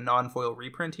easily get a non-foil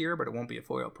reprint here, but it won't be a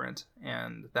foil print,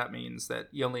 and that means that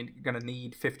you're only going to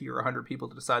need 50 or 100 people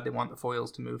to decide they want the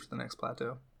foils to move to the next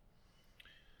plateau.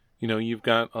 You've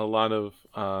got a lot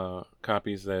of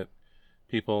copies that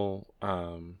people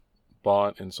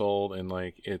bought and sold, and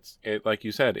like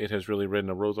you said, it has really ridden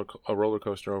a roller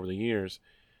coaster over the years,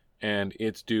 and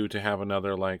it's due to have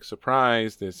another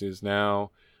surprise. This is now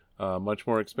much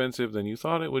more expensive than you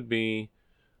thought it would be.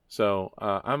 So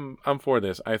I'm for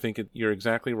this. I think you're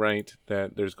exactly right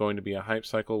that there's going to be a hype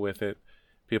cycle with it.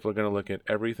 People are going to look at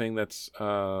everything that's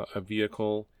a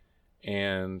vehicle,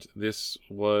 and this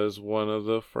was one of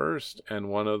the first and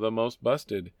one of the most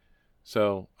busted.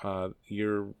 So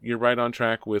you're right on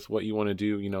track with what you want to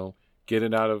do. Get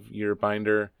it out of your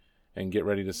binder and get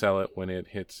ready to sell it when it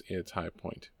hits its high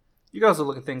point. You can also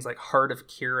look at things like Heart of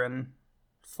Kiran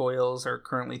foils are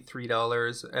currently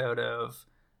 $3 out of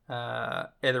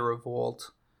Aether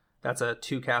Revolt. That's a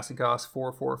 2 casting cost,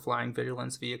 4/4 flying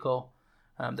vigilance vehicle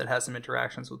that has some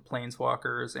interactions with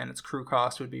planeswalkers, and its crew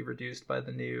cost would be reduced by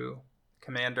the new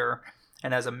commander.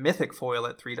 And as a mythic foil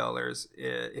at $3,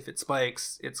 if it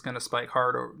spikes, it's going to spike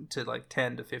hard to like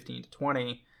 10 to 15 to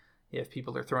 20 if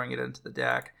people are throwing it into the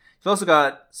deck. You've also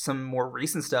got some more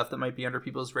recent stuff that might be under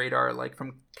people's radar. Like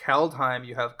from Kaldheim,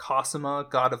 you have Cosima,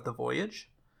 God of the Voyage,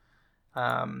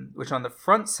 which on the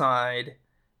front side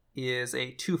is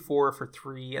a 2/4 for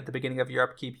 3. At the beginning of your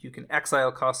upkeep, you can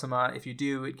exile Cosima. If you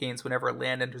do, it gains whenever a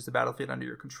land enters the battlefield under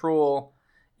your control.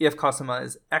 If Cosima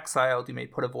is exiled, you may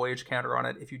put a Voyage counter on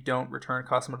it. If you don't, return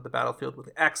Cosima to the battlefield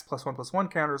with X +1/+1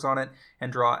 counters on it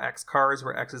and draw X cards,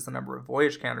 where X is the number of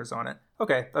Voyage counters on it.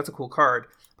 Okay, that's a cool card.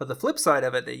 But the flip side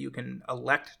of it that you can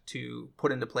elect to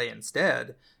put into play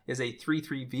instead is a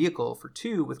 3/3 vehicle for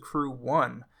 2 with crew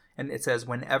 1. And it says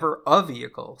whenever a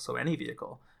vehicle, so any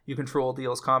vehicle, you control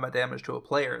deals combat damage to a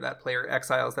player, that player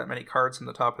exiles that many cards from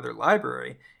the top of their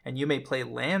library, and you may play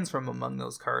lands from among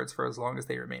those cards for as long as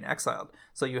they remain exiled.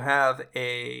 So you have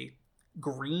a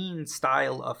green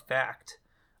style effect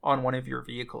on one of your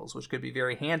vehicles, which could be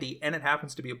very handy, and it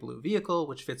happens to be a blue vehicle,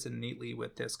 which fits in neatly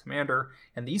with this commander,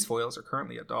 and these foils are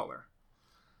currently $1.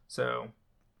 So,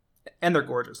 and they're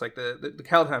gorgeous. Like the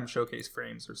Kaldheim Showcase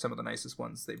frames are some of the nicest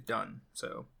ones they've done.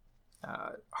 So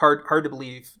hard to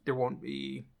believe there won't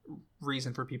be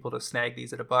reason for people to snag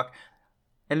these at $1,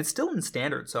 and it's still in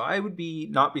standard, so I would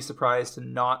not be surprised to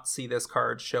not see this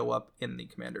card show up in the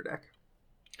commander deck.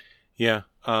 Yeah,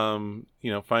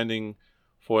 finding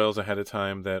foils ahead of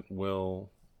time that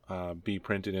will be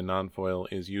printed in non-foil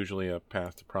is usually a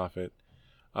path to profit.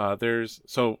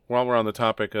 So while we're on the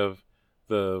topic of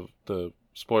the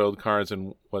spoiled cards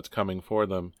and what's coming for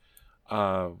them,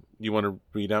 you want to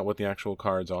read out what the actual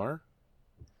cards are?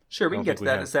 Sure, we can get to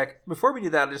that in a sec. Before we do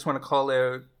that, I just want to call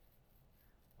out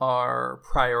our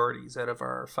priorities out of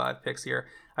our 5 picks here.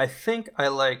 I think I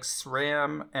like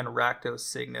SRAM and Rakdos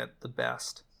Signet the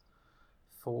best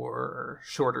for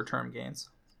shorter term gains.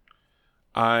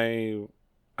 I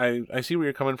see where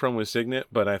you're coming from with Signet,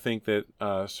 but I think that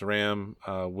SRAM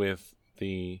with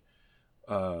the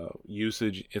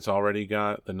usage it's already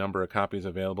got, the number of copies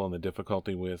available, and the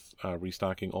difficulty with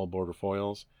restocking old border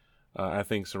foils, I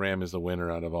think SRAM is the winner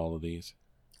out of all of these.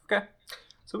 Okay,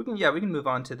 so we can move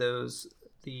on to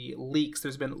the leaks.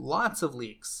 There's been lots of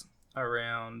leaks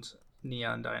around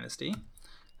Neon Dynasty.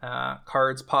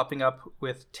 Cards popping up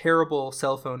with terrible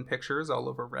cell phone pictures all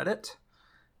over Reddit,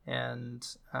 and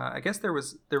I guess there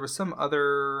was some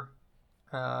other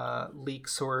leak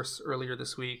source earlier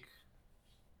this week.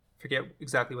 Forget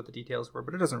exactly what the details were,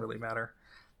 but it doesn't really matter.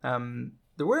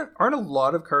 There aren't a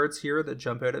lot of cards here that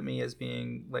jump out at me as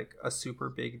being like a super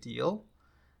big deal.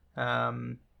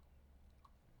 But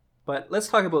let's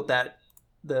talk about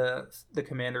the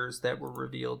commanders that were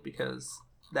revealed, because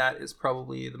that is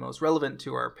probably the most relevant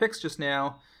to our picks just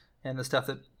now, and the stuff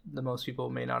that the most people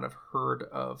may not have heard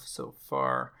of so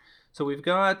far. So we've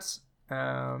got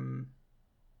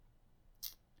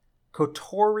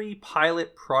Kotori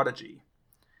Pilot Prodigy.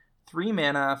 3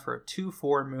 mana for a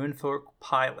 2/4 Moonfolk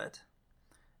Pilot.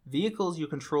 Vehicles you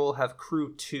control have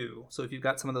crew 2. So if you've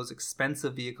got some of those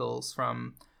expensive vehicles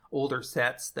from older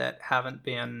sets that haven't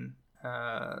been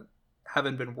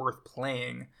worth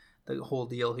playing, the whole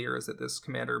deal here is that this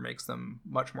commander makes them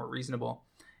much more reasonable.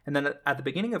 And then at the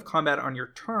beginning of combat on your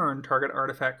turn, target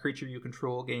artifact creature you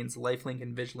control gains lifelink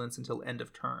and vigilance until end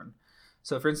of turn.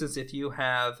 So for instance, if you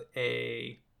have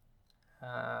a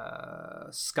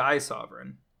Sky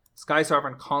Sovereign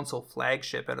console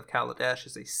flagship out of Kaladesh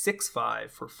is a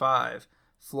 6/5 for 5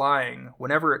 flying.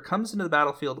 Whenever it comes into the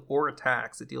battlefield or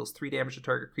attacks, it deals 3 damage to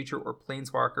target creature or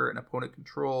planeswalker an opponent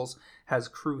controls, has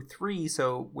crew 3.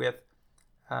 So with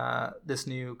this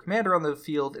new commander on the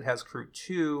field, it has crew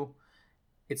 2.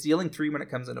 It's dealing 3 when it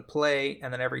comes into play,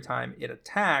 and then every time it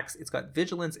attacks, it's got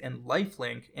vigilance and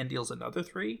lifelink and deals another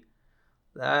 3.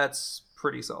 That's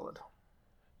pretty solid.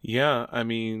 Yeah, I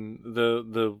mean,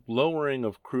 the lowering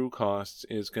of crew costs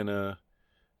is going to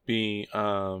be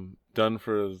done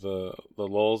for the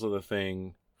lulls of the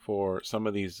thing for some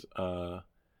of these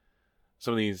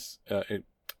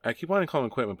I keep wanting to call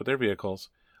them equipment, but they're vehicles.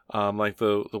 Like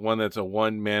the one that's a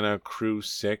 1 mana crew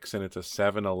 6 and it's a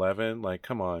 7/11. Like,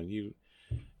 come on,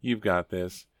 you've got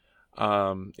this.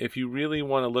 If you really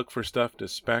want to look for stuff to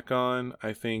spec on,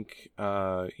 I think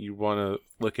you want to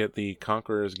look at the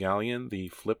Conqueror's Galleon, the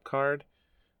flip card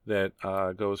that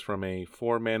goes from a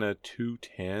 4 mana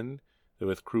 2/10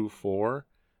 with crew 4.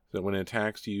 So when it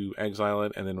attacks, you exile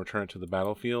it and then return it to the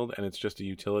battlefield, and it's just a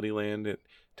utility land. It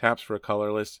taps for a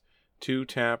colorless, 2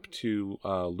 tap to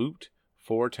loot,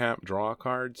 4 tap draw a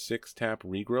card, 6 tap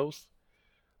regrowth.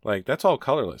 Like, that's all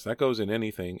colorless. That goes in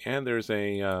anything. And there's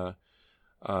a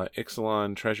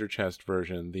Ixalan treasure chest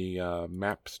version, the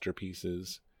Mapster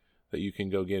pieces that you can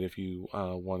go get if you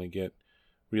want to get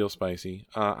real spicy.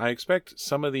 I expect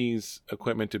some of these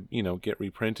equipment to, get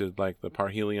reprinted, like the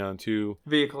Parhelion 2.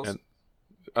 Vehicles. And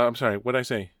I'm sorry, what'd I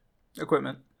say?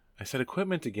 Equipment. I said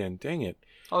equipment again. Dang it.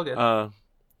 All good.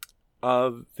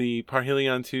 The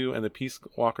Parhelion 2 and the Peace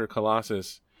Walker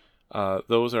Colossus,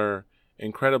 those are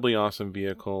incredibly awesome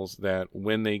vehicles that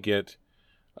when they get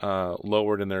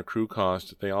lowered in their crew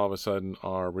cost, they all of a sudden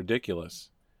are ridiculous.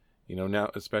 Now,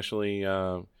 especially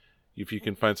if you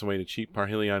can find some way to cheat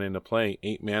Parhelion into play,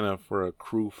 8 mana for a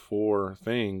crew 4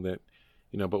 thing that,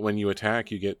 but when you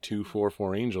attack, you get 2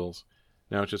 4/4 angels.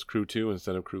 Now it's just crew 2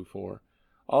 instead of crew 4.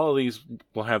 All of these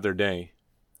will have their day.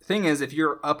 The thing is, if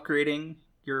you're upgrading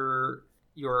your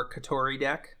Kotori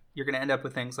deck, you're going to end up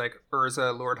with things like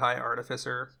Urza, Lord High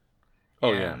Artificer,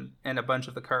 and a bunch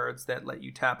of the cards that let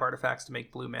you tap artifacts to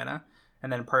make blue mana.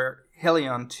 And then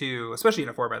Parhelion 2, especially in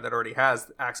a format that already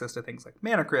has access to things like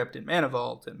Mana Crypt and Mana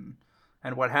Vault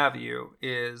and what have you,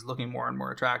 is looking more and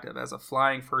more attractive as a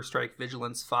flying first strike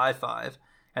vigilance 5/5.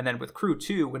 And then with Crew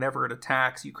 2, whenever it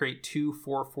attacks, you create 2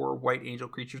 4/4 white angel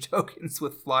creature tokens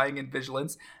with flying and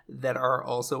vigilance that are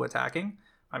also attacking.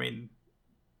 I mean,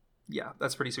 yeah,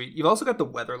 that's pretty sweet. You've also got the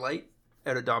Weatherlight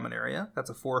out of Dominaria. That's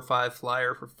a 4/5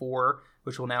 flyer for 4,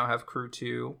 which will now have Crew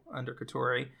 2 under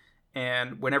Kotori.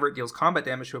 And whenever it deals combat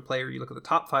damage to a player, you look at the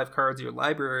top 5 cards of your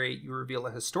library, you reveal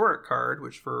a historic card,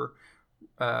 which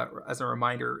as a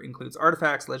reminder, includes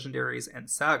artifacts, legendaries, and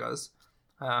sagas.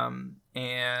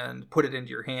 And put it into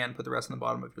your hand, put the rest in the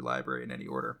bottom of your library in any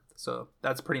order. So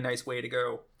that's a pretty nice way to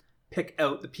go pick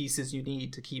out the pieces you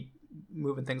need to keep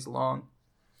moving things along.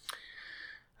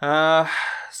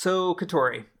 So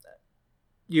Kotori,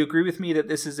 you agree with me that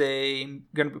this is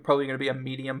probably going to be a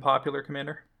medium popular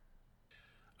commander?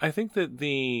 I think that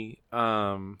the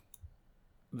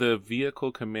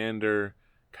vehicle commander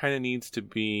kind of needs to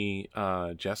be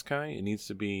Jeskai. It needs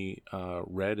to be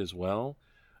red as well.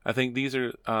 I think these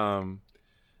are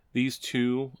these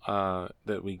two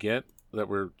that we get, that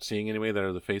we're seeing anyway, that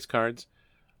are the face cards.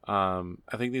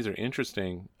 I think these are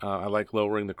interesting. I like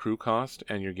lowering the crew cost,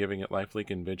 and you're giving it lifelink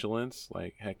and vigilance.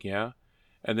 Like, heck yeah.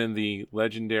 And then the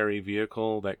legendary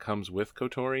vehicle that comes with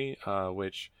Kotori,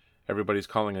 which everybody's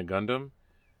calling a Gundam,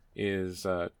 is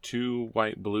 2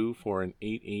 white-blue for an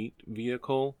 8/8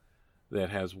 vehicle that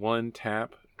has 1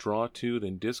 tap, draw 2,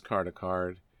 then discard a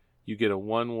card. You get a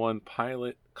 1/1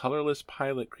 colorless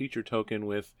pilot creature token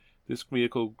with this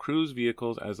vehicle crews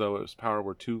vehicles as though its power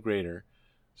were 2 greater.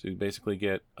 So you basically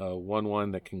get a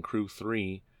 1/1 that can crew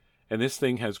 3. And this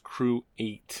thing has crew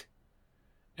 8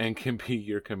 and can be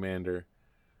your commander.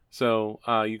 So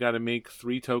you got to make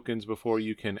 3 tokens before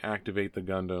you can activate the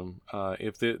Gundam.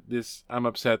 I'm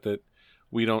upset that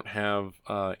we don't have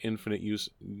infinite use.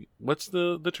 What's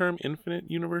the term? Infinite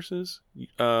universes?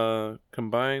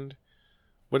 Combined?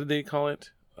 What did they call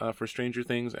it for Stranger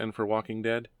Things and for Walking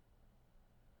Dead?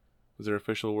 Was their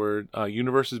official word?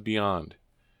 Universes Beyond.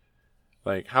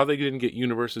 Like, how they didn't get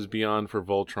Universes Beyond for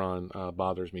Voltron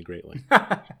bothers me greatly.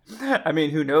 I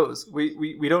mean, who knows?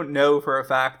 We don't know for a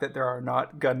fact that there are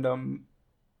not Gundam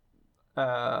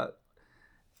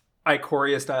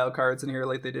Ikoria-style cards in here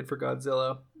like they did for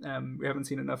Godzilla. We haven't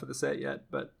seen enough of the set yet,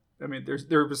 but I mean,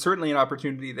 there was certainly an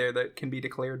opportunity there that can be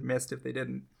declared missed if they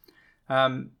didn't.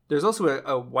 There's also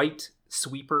a white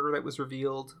sweeper that was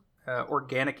revealed,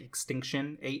 Organic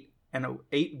Extinction, 8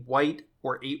 white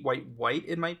or 8 white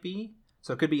it might be.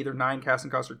 So it could be either 9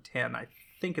 casting cost or 10. I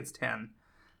think it's 10.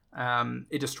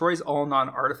 It destroys all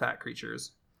non-artifact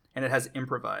creatures, and it has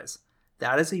Improvise.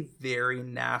 That is a very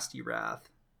nasty Wrath,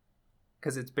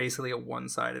 because it's basically a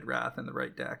one-sided Wrath in the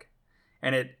right deck.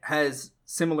 And it has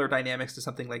similar dynamics to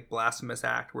something like Blasphemous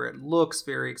Act, where it looks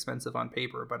very expensive on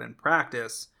paper, but in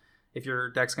practice, if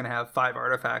your deck's going to have 5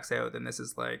 artifacts out, then this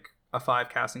is like a 5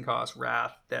 casting cost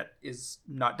Wrath that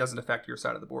doesn't affect your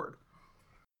side of the board.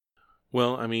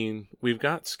 Well, I mean, we've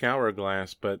got Scour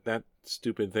Glass, but that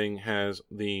stupid thing has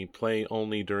the play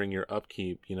only during your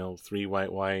upkeep, 3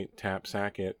 white, tap,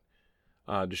 sack it.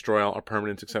 destroy all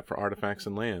permanents except for artifacts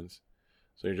and lands.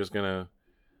 So you're just gonna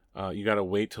you got to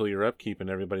wait till your upkeep, and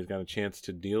everybody's got a chance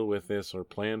to deal with this or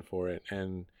plan for it.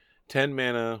 And 10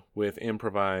 mana with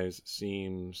improvise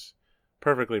seems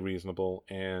perfectly reasonable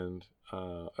and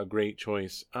a great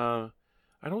choice. I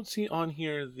don't see on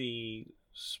here the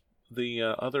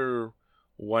other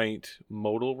white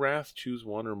modal wrath choose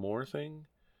one or more thing.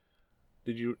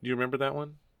 Do you remember that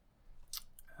one?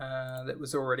 That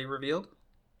was already revealed?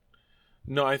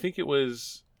 No, I think it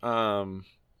was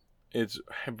it's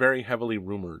very heavily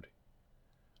rumored.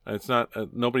 It's not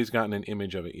nobody's gotten an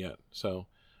image of it yet. So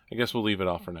I guess we'll leave it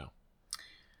off for now.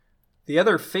 The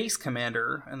other face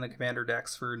commander in the commander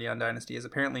decks for Neon Dynasty is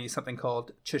apparently something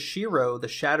called Chishiro the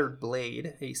Shattered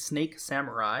Blade, a snake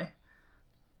samurai.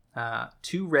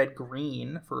 2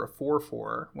 red-green for a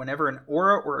 4/4. Whenever an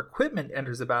aura or equipment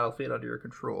enters the battlefield under your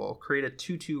control, create a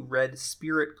 2/2 red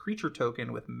spirit creature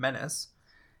token with menace.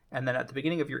 And then at the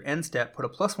beginning of your end step, put a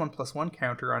 +1/+1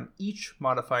 counter on each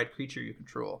modified creature you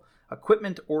control.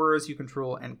 Equipment, auras you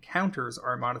control, and counters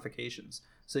are modifications.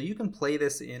 So you can play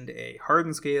this into a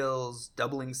Hardened Scales,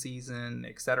 Doubling Season,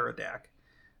 etc. deck.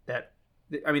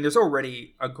 There's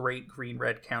already a great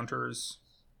green-red counters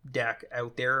deck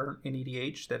out there in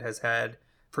EDH that has had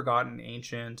Forgotten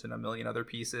Ancient and a million other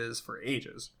pieces for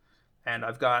ages. And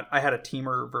I had a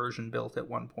Teamer version built at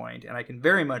one point, and I can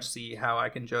very much see how I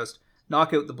can just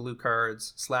knock out the blue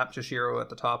cards, slap Chishiro at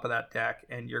the top of that deck,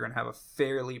 and you're going to have a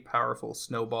fairly powerful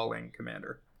snowballing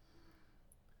commander.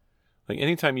 Like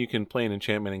anytime you can play an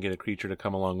enchantment and get a creature to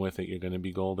come along with it, you're going to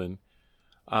be golden.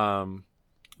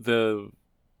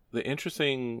 The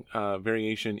interesting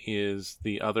variation is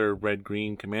the other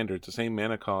red-green commander. It's the same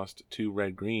mana cost, 2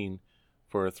 red-green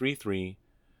for a 3/3,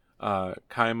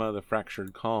 Kaima the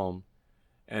Fractured Calm.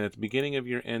 And at the beginning of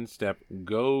your end step,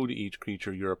 goad each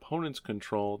creature your opponents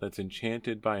control that's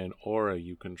enchanted by an aura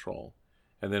you control.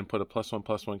 And then put a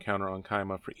 +1/+1 counter on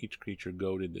Kaima for each creature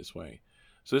goaded this way.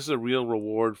 So this is a real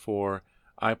reward for,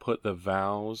 I put the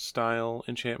Vows style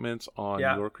enchantments on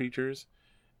your creatures.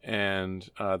 And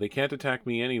they can't attack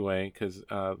me anyway because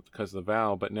of the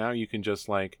Vow. But now you can just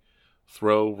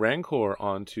throw Rancor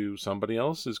onto somebody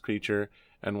else's creature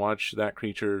and watch that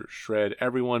creature shred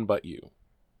everyone but you.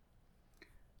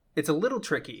 It's a little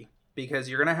tricky because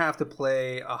you're going to have to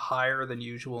play a higher than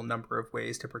usual number of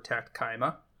ways to protect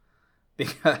Kaima.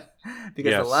 Because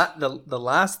yes. the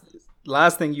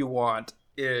last thing you want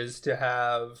is to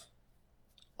have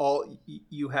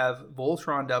you have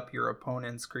Voltroned up your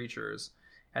opponent's creatures,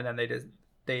 and then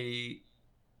they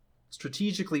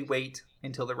strategically wait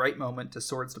until the right moment to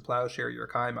Swords to Plowshare your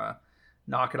Kaima,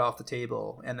 knock it off the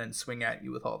table, and then swing at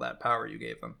you with all that power you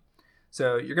gave them.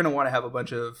 So you're going to want to have a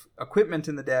bunch of equipment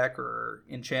in the deck or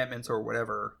enchantments or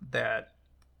whatever that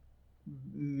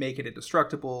make it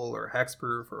indestructible or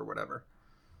hexproof or whatever.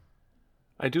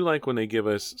 I do like when they give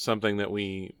us something that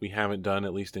we haven't done,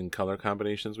 at least in color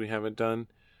combinations we haven't done.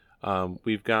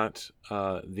 We've got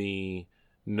the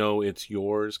No It's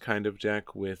Yours kind of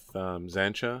deck with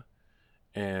Xancha,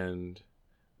 and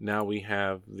now we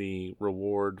have the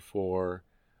reward for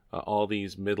all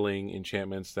these middling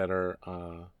enchantments that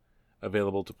are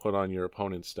available to put on your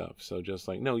opponent's stuff. So just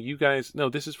no, you guys, no,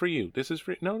 this is for you. This is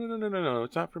for no,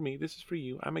 it's not for me. This is for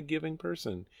you. I'm a giving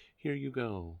person. Here you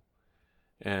go.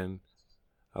 And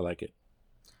I like it.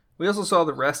 We also saw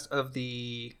the rest of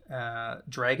the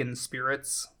dragon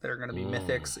spirits that are going to be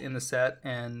mythics in the set,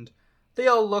 and they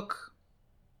all look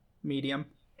medium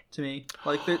to me.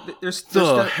 There's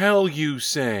the hell you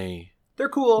say? They're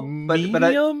cool,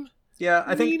 medium.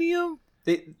 I think medium.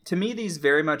 To me, these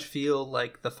very much feel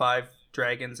like the 5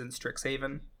 dragons in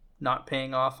Strixhaven not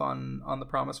paying off on the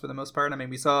promise for the most part. I mean,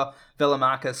 we saw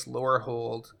Velomachus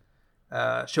Lorehold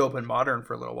show up in Modern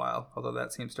for a little while, although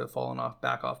that seems to have fallen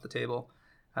back off the table.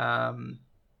 And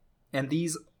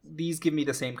these give me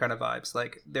the same kind of vibes.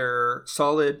 They're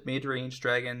solid mid-range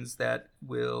dragons that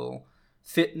will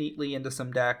fit neatly into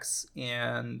some decks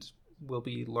and will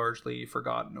be largely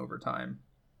forgotten over time,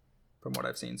 from what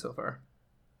I've seen so far.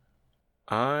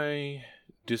 I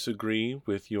disagree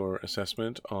with your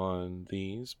assessment on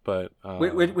these, but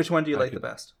which one do you like the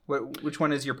best? Which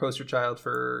one is your poster child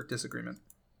for disagreement?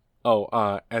 Oh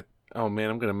man,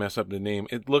 I'm gonna mess up the name.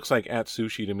 It looks like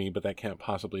Atsushi to me, but that can't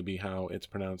possibly be how it's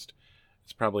pronounced.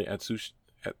 It's probably Atsushi.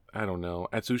 I don't know.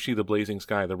 Atsushi the Blazing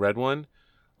Sky, the red one.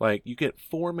 You get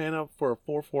 4 mana for a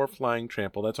 4/4 flying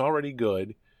trample. That's already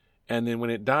good. And then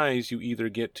when it dies, you either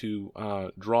get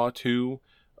to draw 2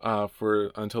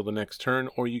 for until the next turn,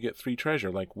 or you get 3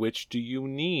 treasure. Which do you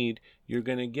need? You're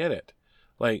gonna get it.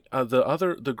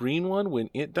 The green one, when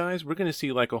it dies, we're gonna see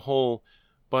a whole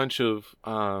bunch of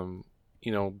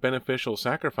beneficial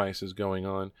sacrifices going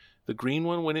on. The green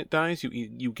one, when it dies,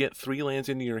 you get 3 lands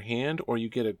into your hand, or you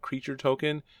get a creature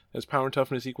token that's power and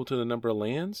toughness equal to the number of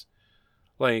lands.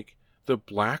 Like, the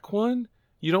black one,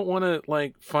 you don't want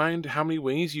to, find how many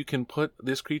ways you can put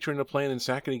this creature into play and then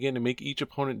sack it again and make each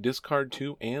opponent discard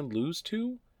 2 and lose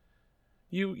 2?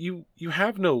 You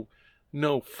have no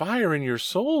fire in your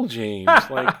soul, James.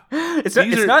 Like,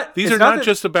 these are not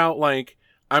just about,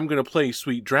 I'm going to play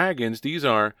Sweet Dragons. These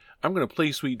are, I'm going to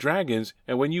play Sweet Dragons,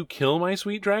 and when you kill my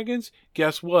Sweet Dragons,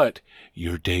 guess what?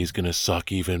 Your day's going to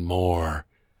suck even more.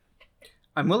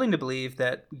 I'm willing to believe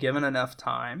that, given enough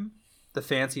time, the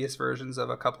fanciest versions of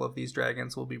a couple of these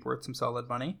dragons will be worth some solid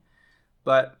money.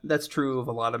 But that's true of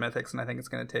a lot of mythics, and I think it's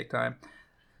going to take time.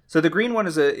 So the green one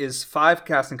is 5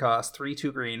 casting cost,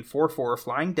 3/2 green, 4/4,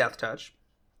 flying death touch.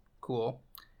 Cool.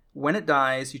 When it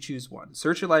dies, you choose one.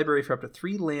 Search your library for up to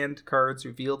 3 land cards,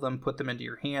 reveal them, put them into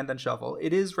your hand, then shuffle.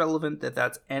 It is relevant that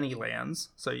that's any lands,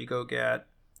 so you go get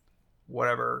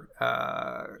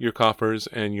whatever. Your coffers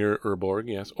and your Urborg,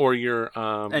 yes. Or your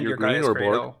green Gaia's Urborg.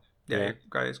 Cradle. Yeah,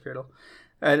 Gaia's Cradle.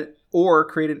 Or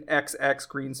create an XX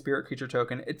green spirit creature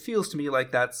token. It feels to me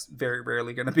like that's very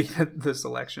rarely going to be the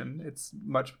selection. It's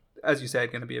much, as you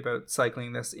said, going to be about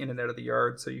cycling this in and out of the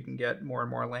yard so you can get more and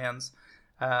more lands.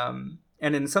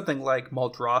 And in something like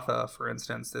Muldrotha, for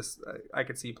instance, this I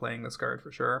could see playing this card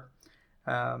for sure.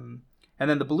 And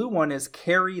then the blue one is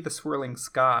Carry the Swirling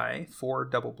Sky for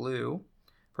double blue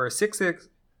for a 6/6.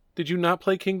 Did you not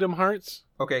play Kingdom Hearts?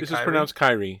 Okay, this is pronounced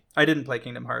Kyrie. I didn't play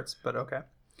Kingdom Hearts, but okay.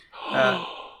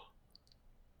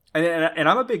 And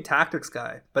I'm a big tactics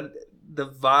guy, but the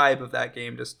vibe of that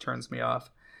game just turns me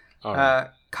off.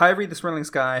 Kyrie the Swirling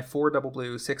Sky, 4 double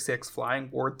blue, 6/6,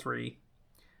 flying, ward 3.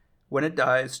 When it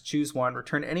dies, choose one.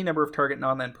 Return any number of target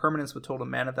non-land permanents with total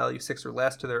mana value 6 or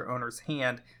less to their owner's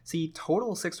hand. See,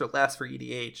 total 6 or less for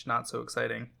EDH, not so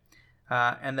exciting.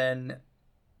 And then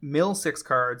mill 6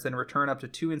 cards, then return up to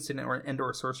 2 instant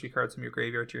and/or sorcery cards from your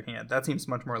graveyard to your hand. That seems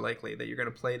much more likely that you're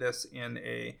going to play this in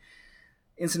a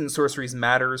instant and sorceries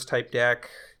matters type deck,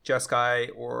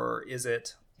 Jeskai or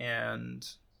Izzet, and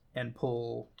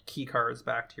pull key cards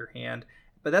back to your hand.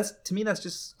 But to me, that's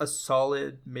just a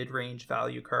solid mid-range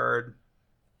value card.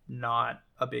 Not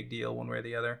a big deal one way or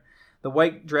the other. The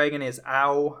white dragon is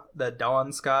Ow, the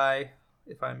Dawn Sky,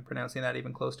 if I'm pronouncing that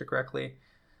even close to correctly.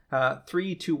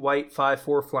 3/2 white,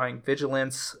 5/4 flying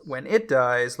vigilance. When it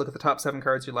dies, look at the top 7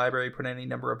 cards of your library, put any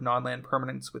number of non-land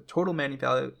permanents with total mana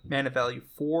value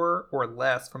 4 or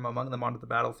less from among them onto the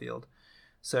battlefield.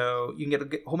 So you can get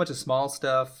a whole bunch of small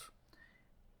stuff.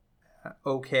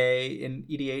 Okay, in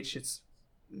EDH, it's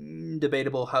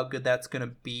debatable how good that's going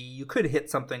to be. You could hit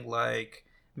something like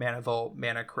Mana Vault,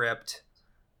 Mana Crypt,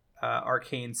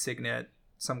 Arcane Signet,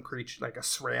 some creature like a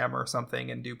SRAM or something,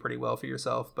 and do pretty well for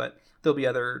yourself. But there'll be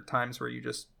other times where you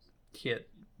just hit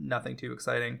nothing too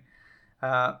exciting.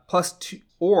 +2,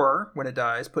 or when it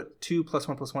dies, put 2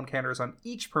 +1/+1 counters on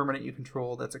each permanent you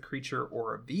control that's a creature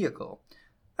or a vehicle.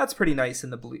 That's pretty nice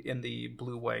in the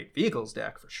blue-white vehicles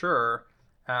deck for sure.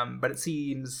 But it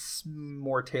seems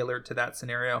more tailored to that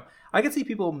scenario. I can see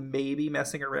people maybe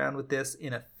messing around with this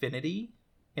in Affinity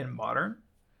in Modern,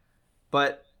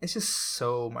 but it's just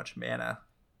so much mana.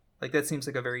 Like, that seems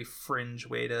like a very fringe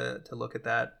way to look at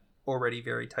that already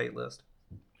very tight list.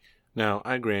 Now,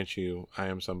 I grant you, I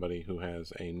am somebody who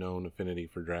has a known affinity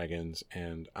for dragons,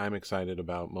 and I'm excited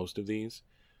about most of these.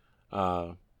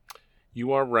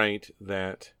 You are right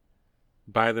that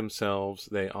by themselves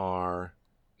they are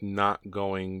not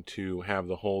going to have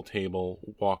the whole table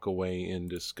walk away in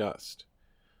disgust.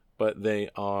 But they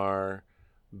are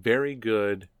very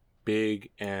good,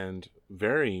 big, and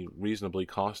very reasonably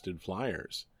costed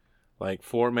flyers. Like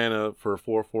 4 mana for a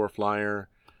 4/4 flyer,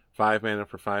 5 mana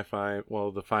for 5/5.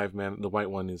 Well, the 5 mana, the white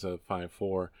one is a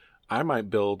 5/4. I might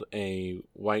build a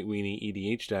white weenie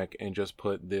EDH deck and just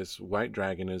put this white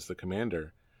dragon as the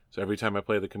commander. So every time I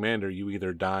play the commander, you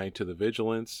either die to the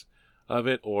vigilance of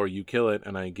it or you kill it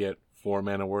and I get 4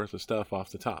 mana worth of stuff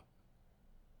off the top.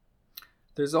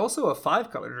 There's also a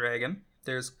 5-color dragon.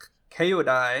 There's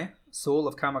Kyodai, Soul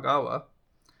of Kamigawa.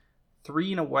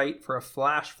 3 and a white for a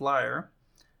flash flyer.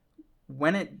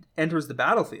 When it enters the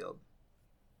battlefield,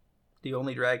 the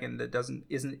only dragon that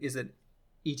is an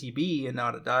ETB and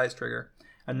not a dies trigger.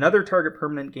 Another target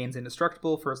permanent gains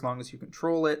indestructible for as long as you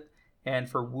control it. And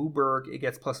for Wooburg, it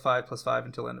gets +5/+5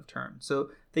 until end of turn. So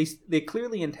they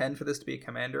clearly intend for this to be a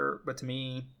commander, but to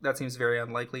me, that seems very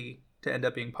unlikely to end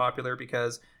up being popular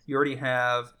because you already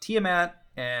have Tiamat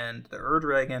and the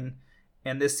Ur-Dragon,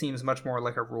 and this seems much more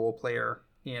like a role player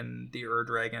in the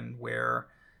Ur-Dragon where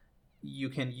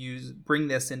you can bring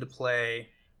this into play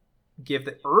give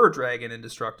the Ur-Dragon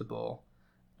indestructible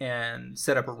and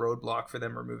set up a roadblock for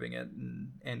them removing it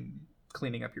and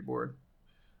cleaning up your board.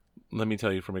 Let me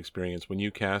tell you from experience, when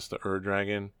you cast the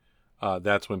Ur-Dragon,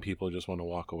 that's when people just want to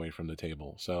walk away from the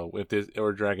table. So if this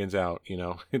Ur-Dragon's out,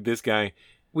 this guy...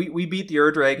 We beat the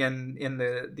Ur-Dragon in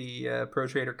the Pro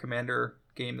Trader Commander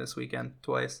game this weekend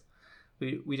twice.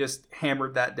 We just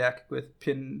hammered that deck with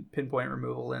pinpoint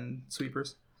removal and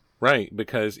sweepers. Right,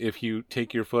 because if you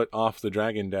take your foot off the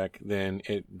dragon deck, then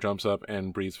it jumps up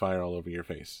and breathes fire all over your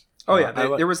face. Oh yeah,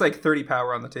 there was like 30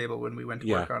 power on the table when we went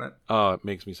to work on it. Oh, it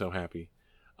makes me so happy.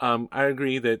 I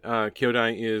agree that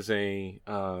Kyodai is a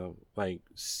like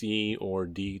C or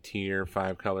D tier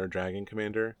 5-color dragon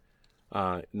commander.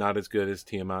 Not as good as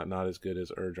Tiamat, not as good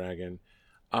as Ur-Dragon.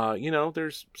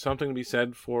 There's something to be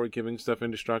said for giving stuff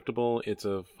indestructible. It's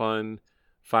a fun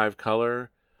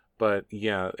 5-color, but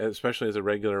yeah, especially as a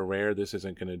regular rare, this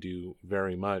isn't going to do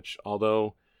very much.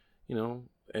 Although,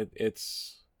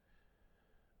 it's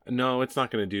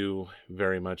not going to do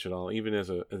very much at all, even as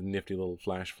a nifty little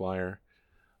flash flyer.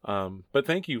 But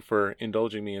thank you for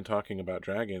indulging me in talking about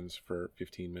dragons for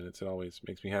 15 minutes. It always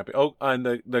makes me happy. Oh, and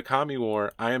the Kami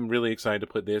War, I am really excited to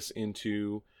put this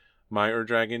into my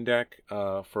Ur-Dragon deck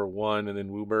for 1, and then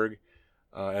Wooburg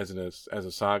as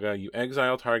a saga. You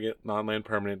exile target non-land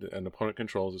permanent an opponent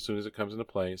controls as soon as it comes into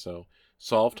play. So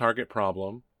solve target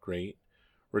problem, great.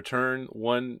 Return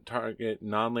 1 target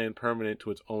non-land permanent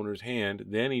to its owner's hand.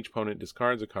 Then each opponent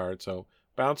discards a card. So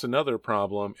bounce another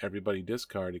problem. Everybody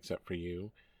discard except for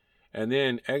you. And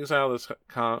then exile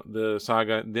the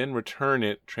saga, then return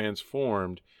it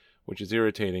transformed, which is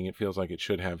irritating. It feels like it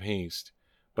should have haste.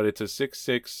 But it's a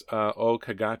 6/6 O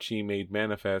Kagachi made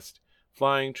manifest,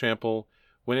 flying, trample.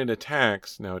 When it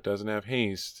attacks, now it doesn't have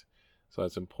haste, so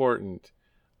that's important.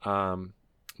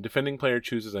 Defending player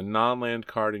chooses a non-land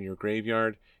card in your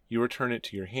graveyard. You return it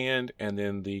to your hand, and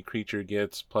then the creature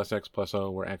gets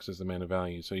 +X/+O, where X is the mana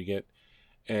value. So you get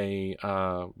a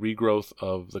regrowth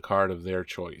of the card of their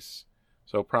choice.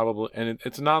 So probably, and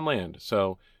it's non-land,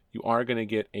 so you are going to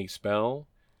get a spell.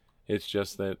 It's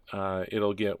just that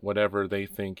it'll get whatever they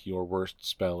think your worst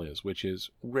spell is, which is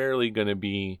rarely going to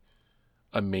be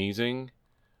amazing,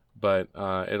 but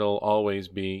it'll always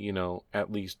be,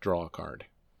 at least draw a card,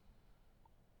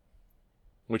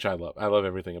 which I love. I love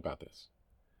everything about this,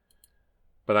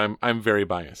 but I'm very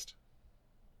biased.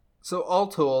 So all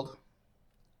told,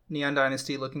 Neon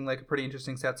Dynasty looking like a pretty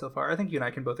interesting set so far. I think you and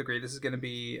I can both agree this is going to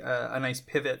be a nice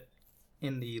pivot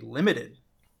in the limited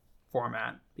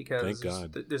format, because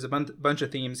there's a bunch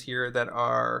of themes here that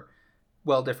are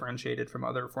well differentiated from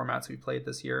other formats we played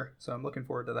this year. So I'm looking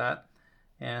forward to that.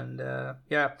 And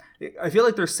I feel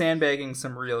like they're sandbagging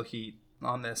some real heat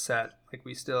on this set. Like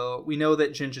we know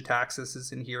that Jin-Gitaxias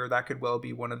is in here. That could well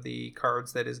be one of the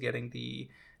cards that is getting the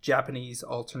Japanese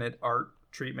alternate art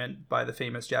treatment by the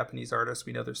famous Japanese artist.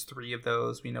 We know there's 3 of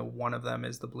those. We know one of them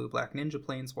is the Blue-Black Ninja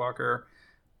Planeswalker.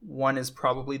 One is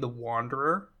probably the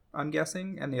Wanderer, I'm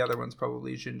guessing, and the other one's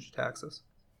probably Jin-Gitaxias.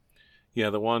 Yeah,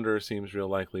 the Wanderer seems real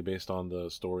likely based on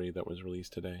the story that was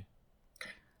released today.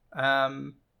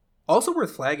 Also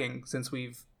worth flagging, since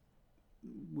we've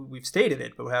stated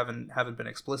it, but we haven't been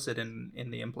explicit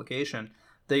in the implication.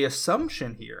 The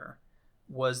assumption here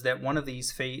was that one of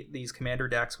these commander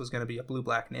decks was going to be a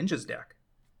Blue-Black Ninjas deck.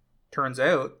 Turns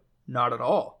out, not at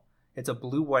all. It's a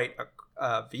blue-white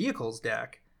vehicles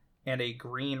deck and a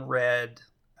green-red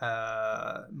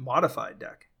modified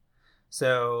deck.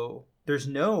 So there's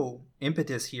no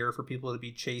impetus here for people to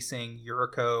be chasing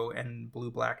Yuriko and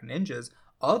Blue-Black Ninjas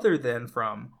other than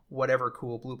from whatever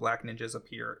cool Blue-Black Ninjas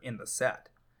appear in the set.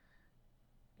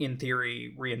 In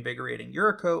theory, reinvigorating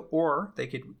Yuriko, or they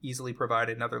could easily provide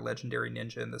another legendary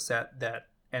ninja in the set that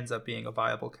ends up being a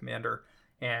viable commander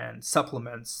and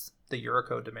supplements the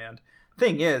Yuriko demand.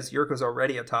 Thing is, Yuriko's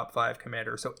already a top 5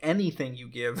 commander, so anything you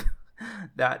give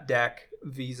that deck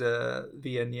via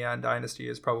Neon Dynasty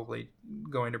is probably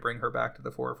going to bring her back to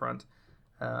the forefront.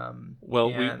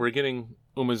 We're getting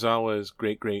Umezawa's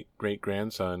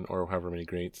great-great-great-grandson, or however many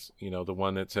greats, the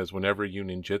one that says whenever you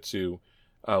ninjutsu,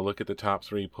 look at the top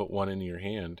 3, put 1 into your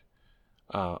hand.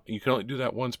 You can only do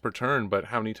that once per turn, but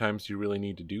how many times do you really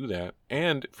need to do that?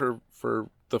 And for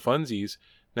the funsies,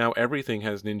 now everything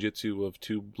has ninjutsu of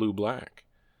 2 blue-black.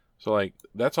 So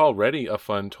that's already a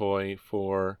fun toy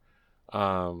for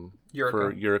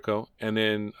Yuriko. And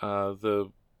then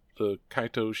the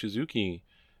Kaito Shizuki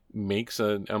makes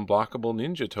an unblockable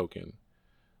ninja token.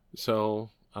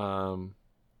 So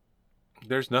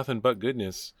there's nothing but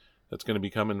goodness that's going to be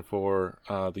coming for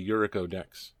the Yuriko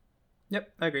decks.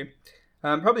 Yep, I agree.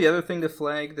 Probably the other thing to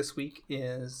flag this week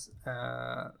is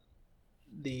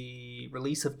the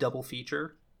release of Double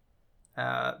Feature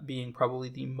being probably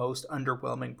the most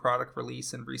underwhelming product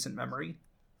release in recent memory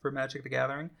for Magic the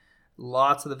Gathering.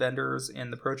 Lots of the vendors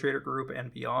in the Pro Trader group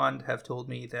and beyond have told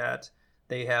me that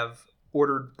they have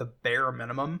ordered the bare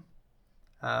minimum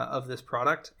of this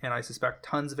product, and I suspect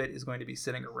tons of it is going to be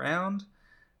sitting around,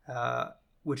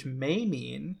 which may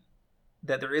mean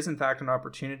that there is in fact an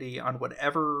opportunity on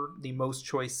whatever the most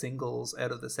choice singles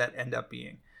out of the set end up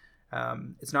being.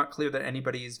 It's not clear that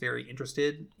anybody is very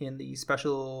interested in the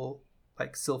special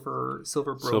like silver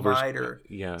bromide or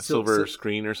silver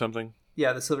screen or something.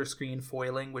 Yeah, the silver screen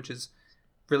foiling, which is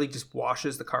really just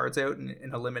washes the cards out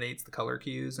and eliminates the color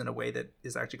cues in a way that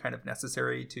is actually kind of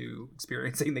necessary to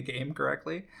experiencing the game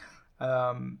correctly.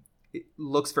 It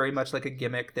looks very much like a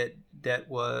gimmick that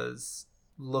was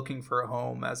looking for a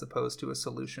home as opposed to a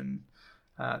solution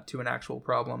to an actual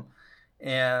problem.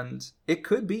 And it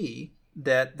could be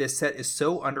that this set is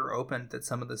so underopened that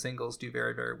some of the singles do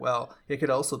very, very well. It could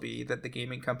also be that the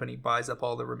gaming company buys up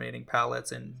all the remaining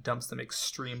pallets and dumps them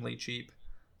extremely cheap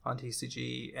on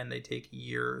TCG, and they take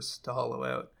years to hollow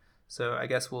out. So I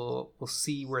guess we'll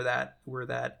see where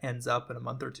that ends up in a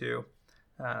month or two,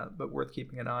 but worth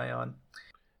keeping an eye on.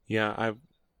 Yeah,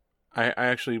 I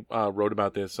actually wrote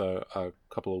about this a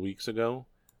couple of weeks ago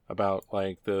about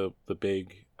like the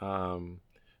big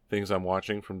things I'm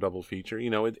watching from Double Feature.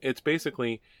 It's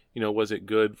basically, was it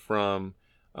good from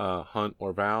Hunt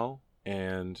or Val?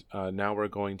 And now we're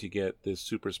going to get this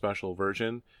super special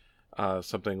version,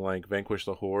 something like Vanquish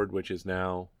the Horde, which is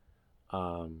now...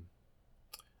 am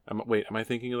I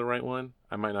thinking of the right one?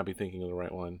 I might not be thinking of the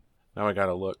right one. Now I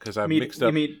gotta look, because I've mixed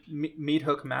up... You mean Meat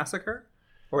Hook Massacre?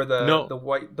 Or the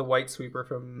white sweeper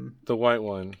from... The white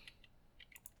one.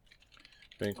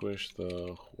 Vanquish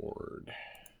the Horde.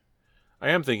 I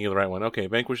am thinking of the right one. Okay,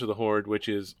 Vanquish of the Horde, which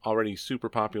is already super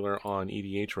popular on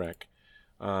EDH Rec.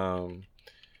 We're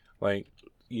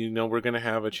going to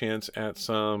have a chance at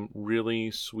some really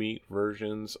sweet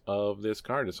versions of this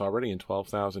card. It's already in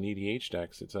 12,000 EDH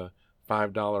decks. It's a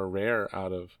 $5 rare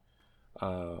out of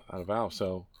Valve.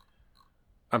 So,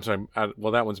 I'm sorry.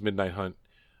 That one's Midnight Hunt.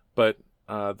 But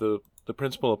the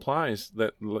principle applies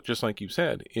that, just like you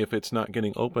said, if it's not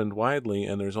getting opened widely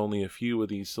and there's only a few of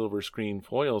these silver screen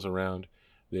foils around,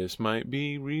 this might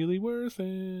be really worth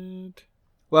it.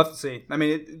 We'll have to see. I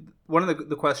mean, one of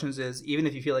the questions is, even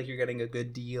if you feel like you're getting a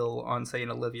good deal on, say,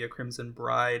 an Olivia Crimson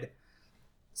Bride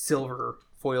silver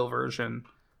foil version,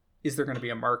 is there going to be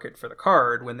a market for the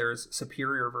card when there's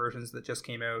superior versions that just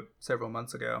came out several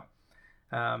months ago?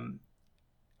 I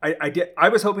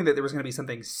was hoping that there was going to be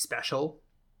something special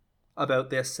about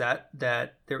this set,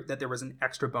 that there was an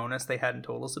extra bonus they hadn't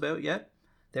told us about yet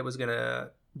that was going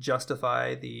to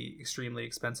justify the extremely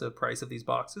expensive price of these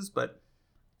boxes. But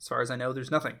as far as I know,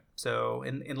 there's nothing. So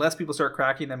unless people start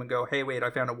cracking them and go, hey, wait,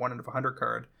 I found a 1 in 100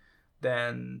 card,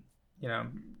 then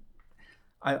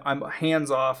I'm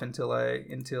hands off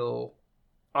until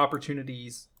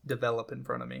opportunities develop in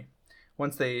front of me.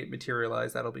 Once they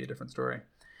materialize, that'll be a different story.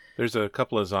 There's a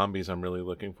couple of zombies I'm really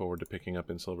looking forward to picking up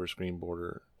in Silver Screen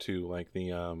Border too, like the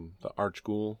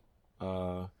Archghoul,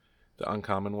 the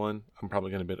uncommon one. I'm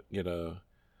probably going to get a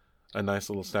nice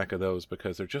little stack of those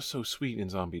because they're just so sweet in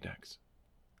zombie decks.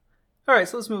 All right,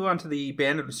 so let's move on to the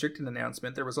banned and restricted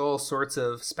announcement. There was all sorts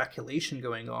of speculation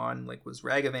going on, like was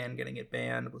Ragavan going to get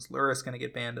banned? Was Lurrus going to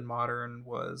get banned in Modern?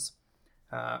 Was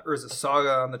Urza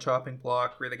Saga on the chopping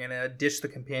block? Were they going to ditch the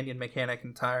companion mechanic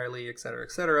entirely, etc.,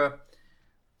 etc.?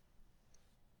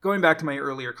 Going back to my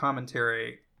earlier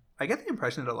commentary, I get the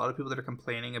impression that a lot of people that are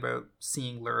complaining about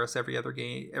seeing Lurrus every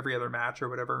other match or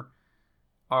whatever,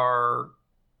 are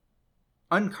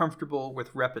uncomfortable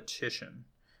with repetition,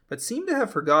 but seem to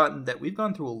have forgotten that we've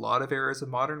gone through a lot of eras of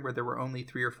Modern where there were only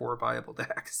 3 or 4 viable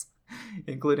decks,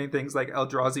 including things like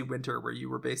Eldrazi Winter, where you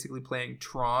were basically playing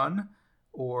Tron,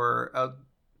 or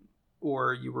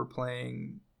you were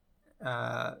playing...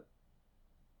 I'm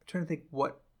trying to think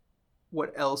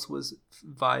what else was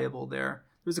viable there.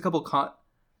 There's a couple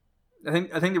I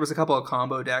think there was a couple of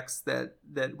combo decks that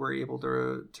were able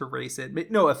to race it.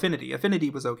 No, Affinity. Affinity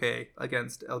was okay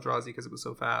against Eldrazi because it was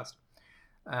so fast.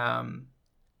 Bottom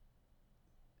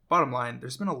line,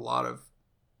 there's been a lot of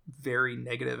very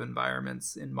negative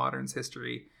environments in Modern's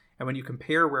history. And when you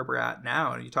compare where we're at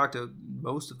now, and you talk to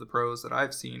most of the pros that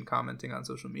I've seen commenting on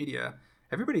social media,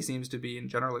 everybody seems to be in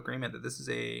general agreement that this is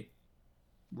a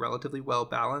relatively well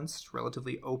balanced,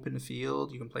 relatively open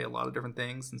field. You can play a lot of different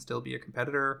things and still be a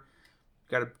competitor.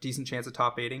 You've got a decent chance of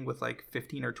top 8ing with like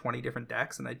 15 or 20 different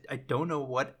decks, and I don't know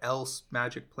what else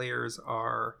Magic players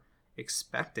are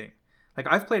expecting. Like,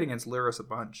 I've played against Lurrus a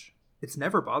bunch. It's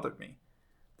never bothered me.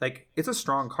 Like, it's a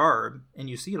strong card, and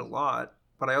you see it a lot,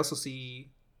 but I also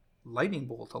see Lightning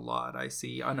Bolt a lot. I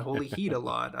see Unholy Heat a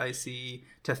lot. I see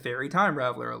Teferi Time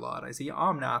Raveler a lot. I see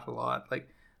Omnath a lot. Like,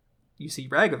 you see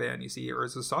Ragavan, you see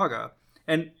Urza Saga.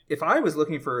 And if I was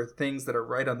looking for things that are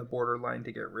right on the borderline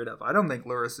to get rid of, I don't think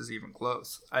Lurrus is even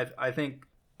close. I think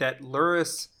that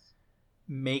Lurrus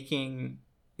making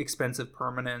expensive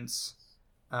permanents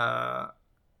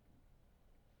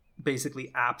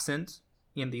basically absent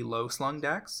in the low slung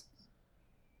decks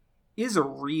is a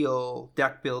real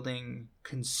deck building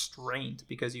constraint,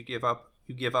 because you give up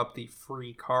the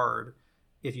free card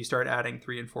if you start adding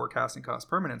 3 and 4 casting cost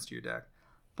permanents to your deck.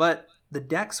 But the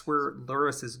decks where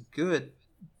Lurrus is good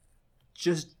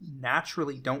just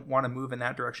naturally don't want to move in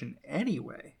that direction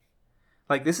anyway.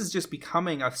 Like, this is just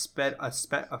becoming a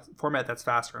format that's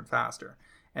faster and faster.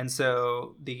 And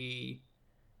so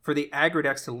for the aggro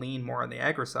decks to lean more on the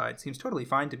aggro side seems totally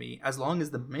fine to me, as long as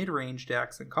the mid-range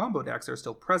decks and combo decks are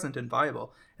still present and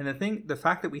viable. And the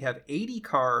fact that we have 80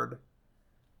 card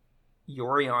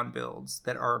Yorion builds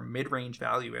that are mid-range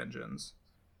value engines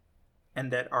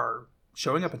and that are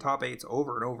showing up in top 8s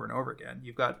over and over and over again.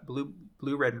 You've got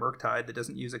blue-red Murktide that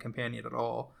doesn't use a companion at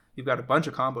all. You've got a bunch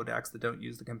of combo decks that don't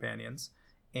use the companions.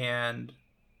 And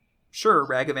sure,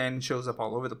 Ragavan shows up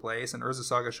all over the place, and Urza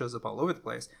Saga shows up all over the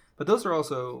place, but those are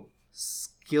also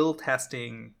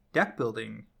skill-testing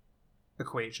deck-building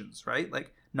equations, right?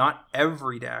 Like, not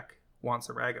every deck wants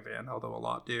a Ragavan, although a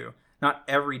lot do. Not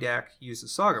every deck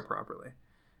uses Saga properly.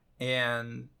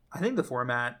 And I think the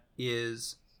format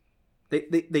is...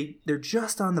 They're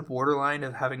just on the borderline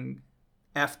of having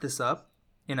effed this up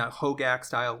in a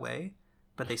Hogak-style way,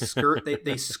 but they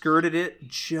skirted it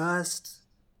just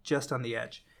on the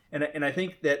edge. And I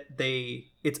think that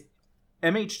it's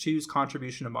MH2's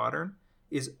contribution to Modern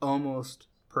is almost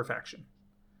perfection.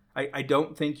 I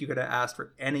don't think you could have asked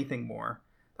for anything more.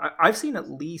 I've seen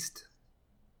at least,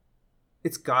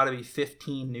 it's got to be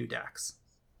 15 new decks,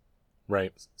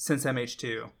 right, since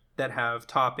MH2 that have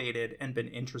top-aided and been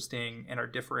interesting and are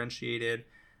differentiated.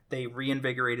 They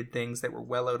reinvigorated things that were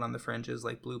well out on the fringes,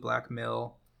 like Blue-Black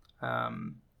Mill,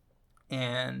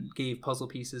 and gave puzzle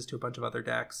pieces to a bunch of other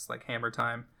decks, like Hammer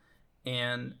Time.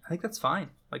 And I think that's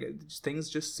fine. Like, things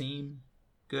just seem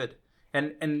good.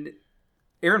 And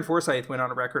Aaron Forsyth went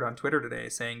on a record on Twitter today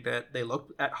saying that they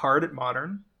looked hard at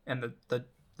Modern, and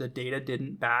the data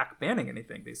didn't back banning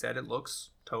anything. They said it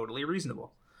looks totally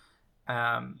reasonable.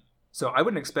 So I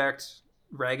wouldn't expect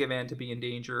Ragavan to be in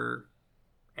danger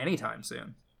anytime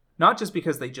soon. Not just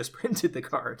because they just printed the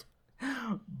card,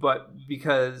 but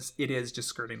because it is just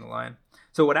skirting the line.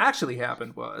 So what actually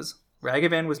happened was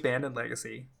Ragavan was banned in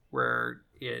Legacy, where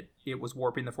it was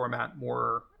warping the format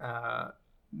more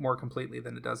completely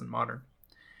than it does in Modern.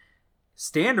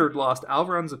 Standard lost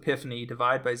Alvaron's Epiphany,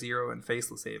 Divide by Zero, and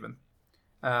Faceless Haven.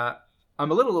 I'm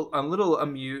a little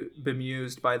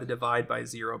bemused by the Divide by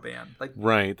Zero ban. Like,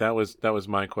 right, that was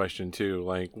my question too.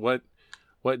 Like,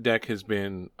 what deck has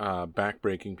been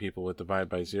backbreaking people with Divide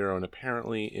by Zero? And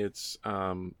apparently it's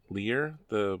Lear,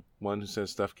 the one who says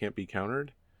stuff can't be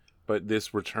countered, but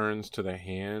this returns to the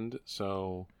hand,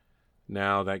 so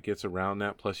now that gets around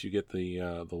that. Plus, you get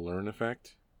the learn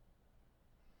effect.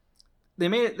 They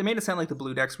made it sound like the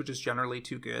blue decks were just generally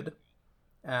too good.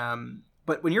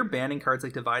 But when you're banning cards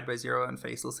like Divide by Zero and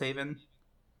Faceless Haven,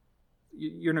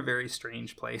 you're in a very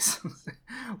strange place.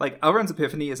 Like, Alvaron's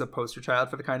Epiphany is a poster child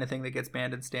for the kind of thing that gets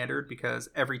banned in Standard, because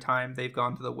every time they've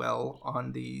gone to the well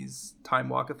on these Time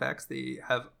Walk effects, they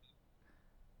have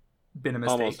been a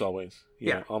mistake. Almost always.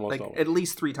 Yeah, almost like always. At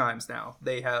least 3 times now.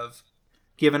 They have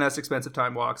given us expensive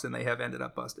Time Walks, and they have ended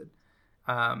up busted.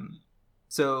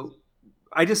 So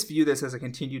I just view this as a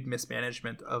continued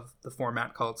mismanagement of the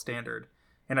format called Standard.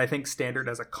 And I think Standard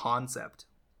as a concept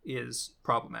is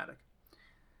problematic.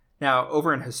 Now,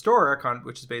 over in Historic,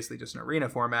 which is basically just an arena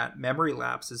format, Memory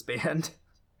Lapse is banned.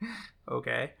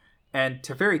 Okay. And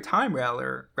Teferi Time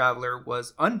Raveler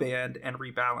was unbanned and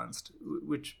rebalanced,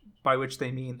 by which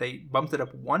they mean they bumped it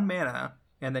up 1 mana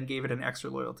and then gave it an extra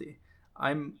loyalty.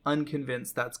 I'm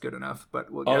unconvinced that's good enough, but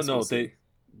we'll see.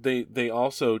 They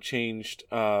also changed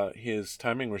his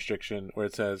timing restriction, where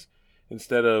it says,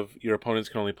 instead of your opponents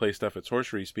can only play stuff at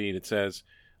sorcery speed, it says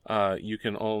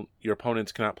your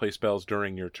opponents cannot play spells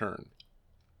during your turn.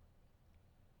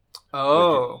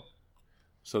 Oh.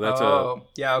 So that's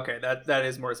yeah, okay. That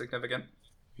is more significant.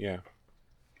 Yeah.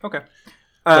 Okay.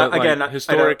 Again,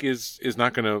 Historic is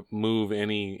not going to move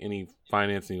any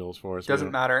finance needles for us.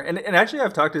 Doesn't matter. And actually,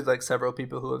 I've talked to like several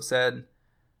people who have said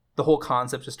the whole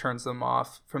concept just turns them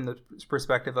off from the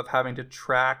perspective of having to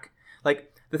track.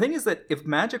 Like, the thing is that if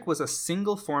Magic was a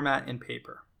single format in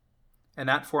paper, and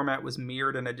that format was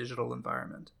mirrored in a digital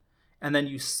environment, and then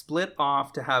you split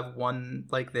off to have one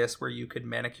like this where you could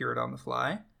manicure it on the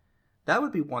fly, that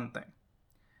would be one thing.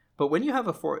 But when you have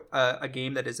a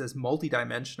game that is as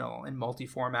multi-dimensional and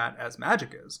multi-format as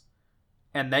Magic is,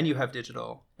 and then you have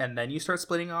digital, and then you start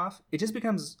splitting off, it just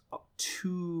becomes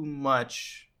too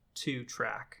much to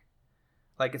track.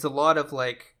 Like, it's a lot of,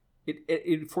 like,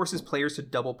 it forces players to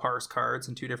double parse cards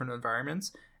in two different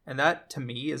environments, and that, to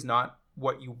me, is not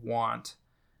what you want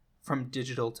from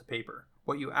digital to paper.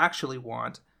 What you actually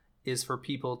want is for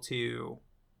people to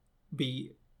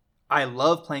be, I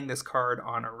love playing this card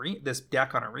on this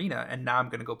deck on Arena, and now I'm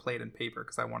going to go play it in paper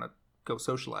because I want to go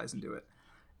socialize and do it.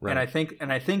 Right.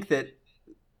 And I think that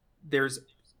there's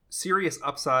serious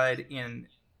upside in,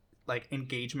 like,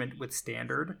 engagement with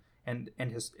Standard and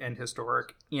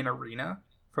Historic in Arena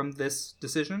from this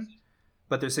decision,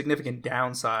 but there's significant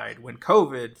downside when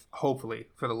COVID, hopefully,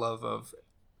 for the love of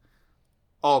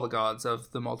all the gods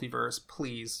of the multiverse,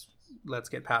 please, let's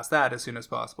get past that as soon as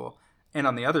possible. And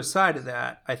on the other side of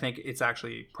that, I think it's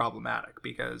actually problematic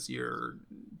because your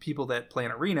people that play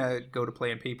in Arena go to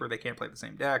play in paper, they can't play the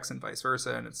same decks and vice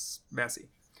versa, and it's messy.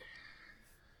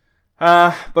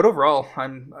 But overall,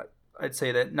 I'd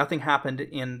say that nothing happened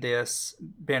in this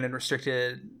banned and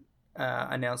restricted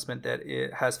announcement that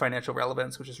it has financial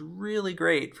relevance, which is really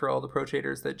great for all the pro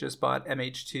traders that just bought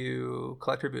MH2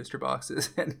 collector booster boxes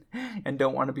and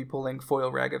don't want to be pulling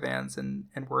foil Ragavans and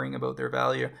worrying about their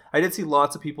value. I did see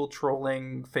lots of people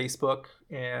trolling Facebook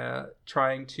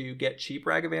trying to get cheap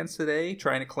Ragavans today,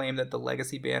 trying to claim that the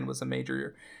legacy ban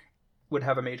would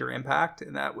have a major impact,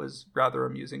 and that was rather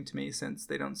amusing to me since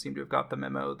they don't seem to have got the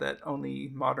memo that only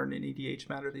Modern and EDH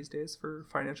matter these days for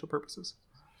financial purposes.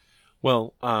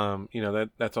 Well,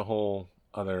 that's a whole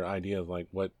other idea of, like,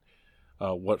 what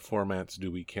formats do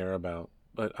we care about?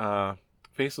 But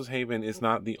Faceless Haven is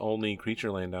not the only creature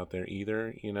land out there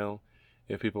either.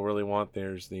 If people really want,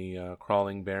 there's the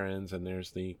Crawling Barrens, and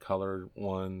there's the colored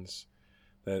ones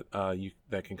that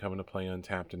that can come into play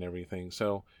untapped and everything.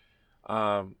 So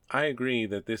I agree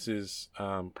that this is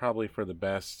probably for the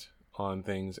best on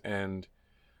things, and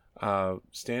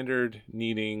Standard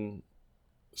needing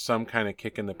some kind of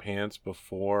kick in the pants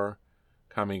before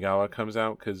Kamigawa comes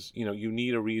out, because you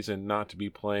need a reason not to be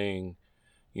playing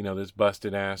this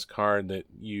busted ass card that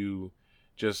you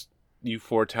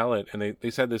foretell it. And they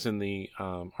said this in the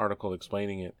article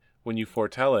explaining it. When you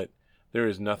foretell it, there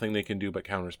is nothing they can do but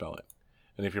counterspell it.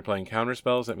 And if you're playing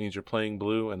counterspells, that means you're playing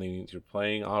blue, and that means you're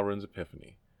playing Alrund's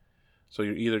Epiphany. So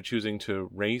you're either choosing to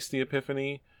race the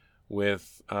Epiphany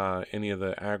with any of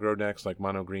the aggro decks like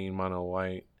mono green, mono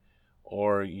white,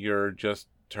 or you're just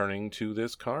turning to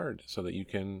this card so that you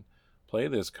can play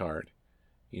this card,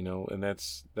 and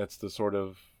that's the sort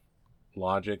of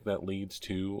logic that leads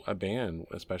to a ban,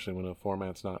 especially when a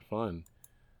format's not fun.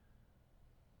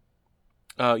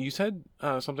 You said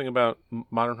something about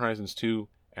Modern Horizons 2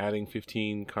 adding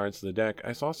 15 cards to the deck.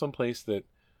 I saw someplace that,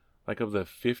 like, of the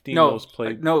 50 most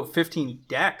played... 15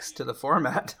 decks to the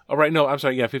format. Oh, right, no, I'm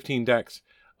sorry, yeah, 15 decks.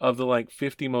 Of the,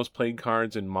 50 most played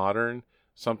cards in Modern,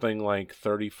 something like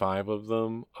 35 of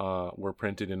them were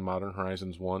printed in Modern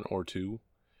Horizons 1 or 2.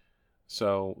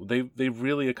 So they've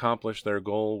really accomplished their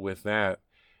goal with that.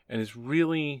 And it's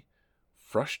really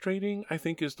frustrating, I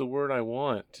think is the word I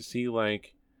want, to see,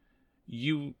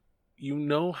 you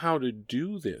know how to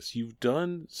do this. You've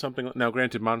done something... Now,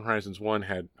 granted, Modern Horizons 1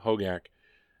 had Hogak,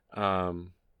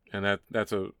 and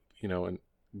that's a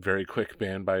very quick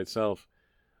ban by itself.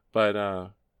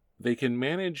 But they can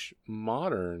manage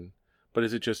Modern... But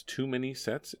is it just too many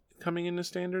sets coming into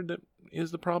Standard that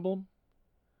is the problem?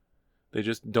 They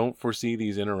just don't foresee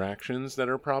these interactions that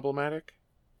are problematic?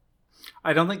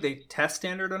 I don't think they test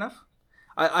Standard enough.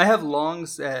 I have long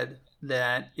said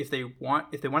that if they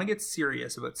want to get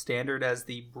serious about Standard as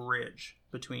the bridge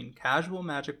between casual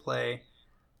Magic play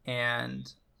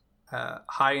and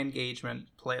high engagement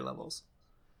play levels.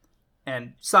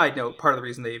 And side note, part of the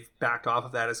reason they've backed off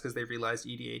of that is because they realized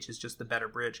EDH is just the better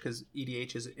bridge, because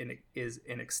EDH is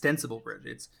an extensible bridge.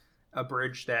 It's a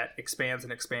bridge that expands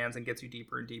and expands and gets you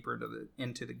deeper and deeper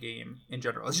into the game in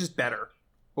general. It's just better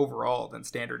overall than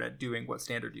Standard at doing what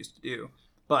Standard used to do.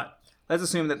 But let's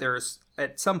assume that there's,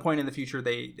 at some point in the future,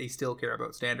 they still care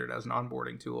about Standard as an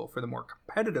onboarding tool for the more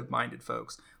competitive-minded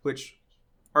folks, which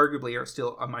arguably are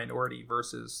still a minority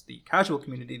versus the casual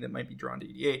community that might be drawn to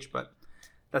EDH, but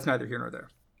that's neither here nor there.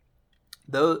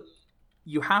 Though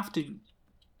you have to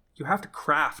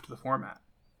craft the format.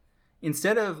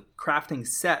 Instead of crafting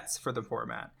sets for the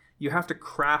format, you have to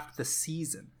craft the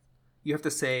season. You have to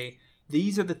say,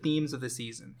 these are the themes of the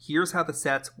season. Here's how the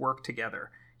sets work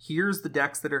together. here's the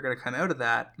decks that are going to come out of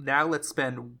that. Now let's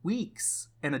spend weeks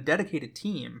and a dedicated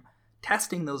team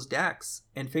testing those decks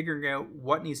and figuring out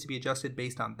what needs to be adjusted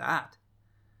based on that.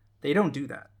 They don't do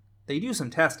that. They do some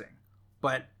testing,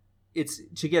 but it's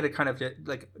to get a kind of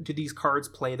like, do these cards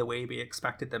play the way we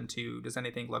expected them to? Does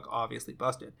anything look obviously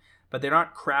busted? But they're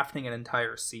not crafting an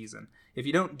entire season. If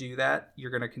you don't do that,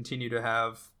 you're going to continue to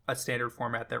have a standard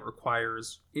format that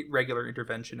requires regular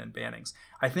intervention and bannings.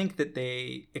 I think that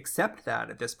they accept that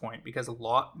at this point because a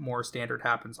lot more standard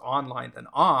happens online than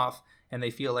off, and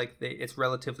they feel like it's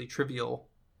relatively trivial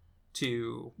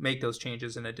to make those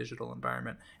changes in a digital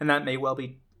environment. And that may well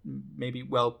be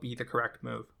the correct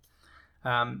move.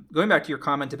 Going back to your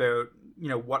comment about,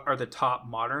 what are the top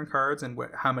modern cards and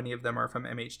how many of them are from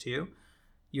MH2,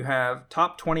 you have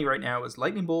top 20 right now is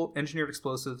Lightning Bolt, Engineered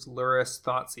Explosives, Lurrus,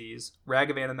 Thoughtseize,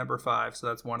 Ragavan at number 5, so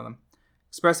that's one of them.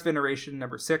 Expressive Iteration,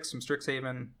 number 6 from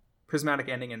Strixhaven, Prismatic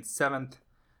Ending in 7th,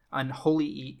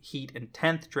 Unholy Heat in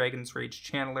 10th, Dragon's Rage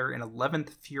Channeler in 11th,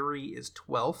 Fury is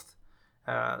 12th.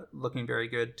 Looking very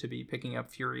good to be picking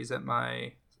up Furies at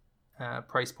my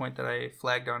price point that I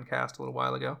flagged on cast a little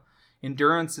while ago.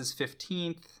 Endurance is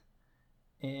 15th,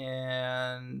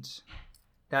 and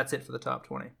that's it for the top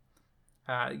 20.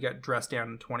 You got Dress Down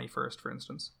in 21st, for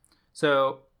instance.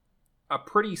 So a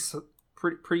pretty.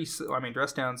 I mean,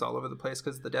 Dress Down's all over the place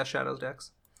because of the Death Shadows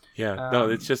decks. Yeah, no,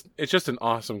 it's just an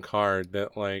awesome card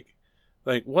that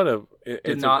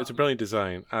it's a brilliant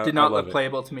design. Did not look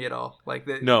playable to me at all.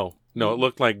 No, it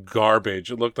looked like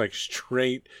garbage. It looked like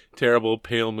straight terrible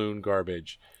Pale Moon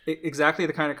garbage. Exactly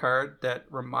the kind of card that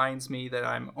reminds me that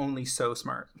I'm only so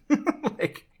smart.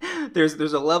 There's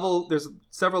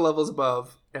several levels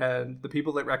above, and the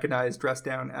people that recognize Dress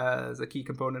Down as a key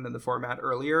component in the format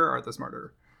earlier are the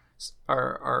smarter,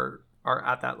 are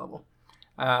at that level.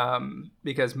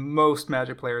 Because most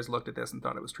Magic players looked at this and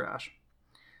thought it was trash.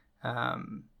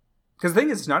 Because the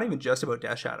thing is, it's not even just about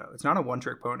Death Shadow. It's not a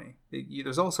one-trick pony.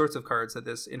 There's all sorts of cards that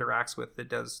this interacts with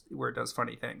where it does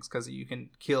funny things. Because you can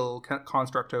kill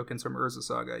construct tokens from Urza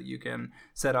Saga. You can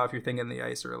set off your thing in the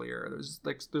ice earlier.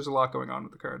 There's a lot going on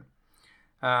with the card.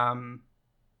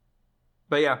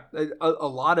 But yeah, a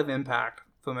lot of impact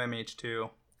from MH2,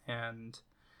 and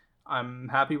I'm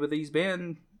happy with these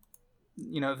banned.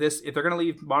 If they're going to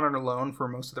leave Modern alone for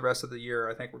most of the rest of the year,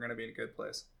 I think we're going to be in a good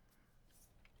place.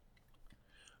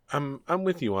 I'm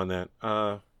with you on that.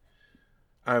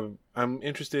 I'm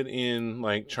interested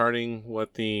in charting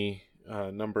what the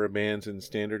number of bans in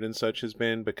Standard and such has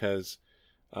been, because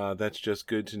that's just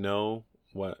good to know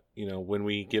what when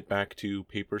we get back to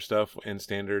paper stuff and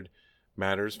Standard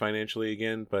matters financially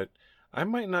again. But I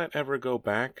might not ever go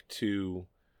back to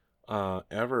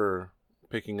ever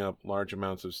picking up large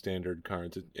amounts of Standard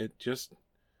cards. It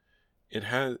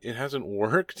hasn't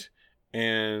worked.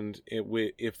 And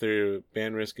if the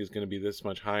ban risk is going to be this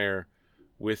much higher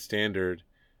with Standard,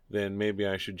 then maybe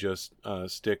I should just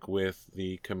stick with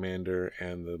the Commander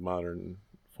and the Modern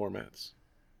formats.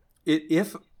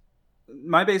 If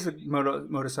my basic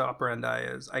modus operandi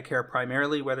is, I care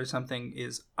primarily whether something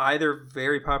is either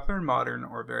very popular in Modern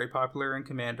or very popular in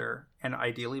Commander, and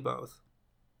ideally both.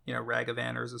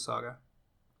 Ragavan, Urza Saga,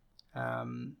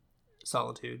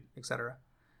 Solitude, etc.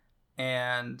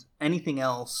 And anything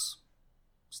else,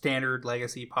 Standard,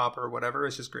 Legacy, Pauper, whatever,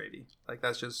 is just gravy.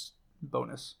 That's just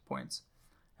bonus points.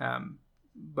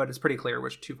 But it's pretty clear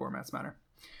which two formats matter.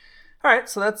 All right,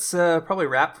 so that's probably a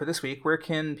wrap for this week. Where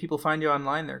can people find you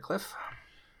online there, Cliff?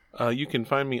 You can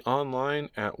find me online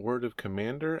at Word of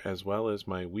Commander, as well as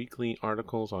my weekly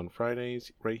articles on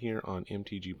Fridays right here on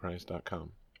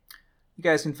mtgprice.com. You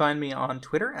guys can find me on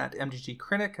Twitter at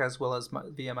mtgcritic, as well as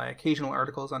via my occasional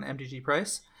articles on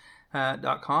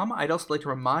mtgprice.com. I'd also like to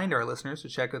remind our listeners to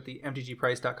check out the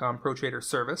mtgprice.com Pro Trader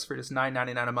service for just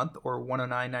 $9.99 a month or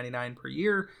 $109.99 per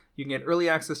year. You can get early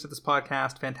access to this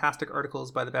podcast, fantastic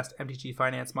articles by the best MTG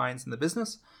finance minds in the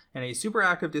business, and a super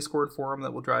active Discord forum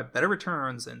that will drive better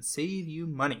returns and save you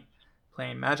money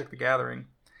playing Magic the Gathering.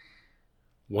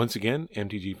 Once again,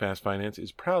 MTG Fast Finance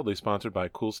is proudly sponsored by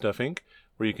Cool Stuff Inc.,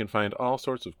 where you can find all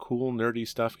sorts of cool, nerdy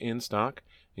stuff in stock,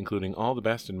 including all the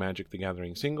best in Magic the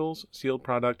Gathering singles, sealed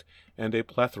product, and a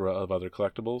plethora of other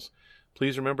collectibles.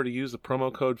 Please remember to use the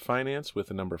promo code FINANCE with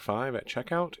the number 5 at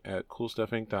checkout at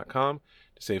coolstuffinc.com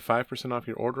to save 5% off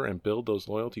your order and build those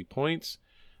loyalty points.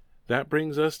 That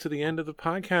brings us to the end of the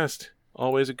podcast.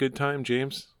 Always a good time,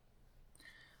 James.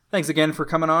 Thanks again for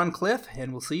coming on, Cliff,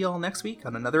 and we'll see you all next week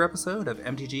on another episode of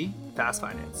MTG Fast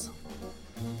Finance.